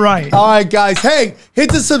not right. All right, guys. Hey,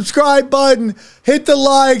 hit the subscribe button. Hit the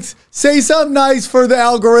likes. Say something nice for the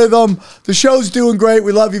algorithm. The show's doing great.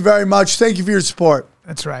 We love you very much. Thank you for your support.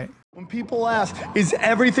 That's right. When people ask, is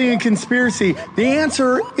everything a conspiracy? The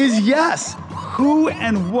answer is yes. Who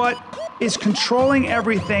and what is controlling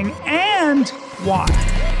everything and why?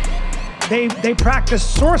 They practice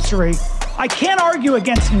sorcery. I can't argue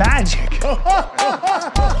against magic.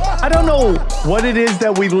 I don't know what it is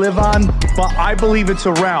that we live on, but I believe it's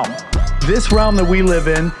a realm. This realm that we live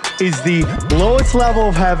in is the lowest level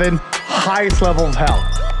of heaven, highest level of hell.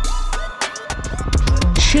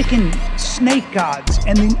 Chicken snake gods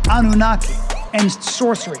and the Anunnaki and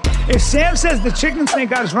sorcery. If Sam says the chicken snake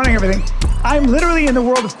god is running everything, I'm literally in the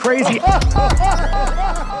world of crazy.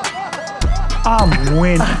 I'm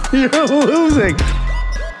winning. You're losing.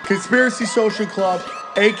 Conspiracy Social Club,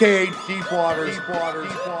 a.k.a. Deep Waters.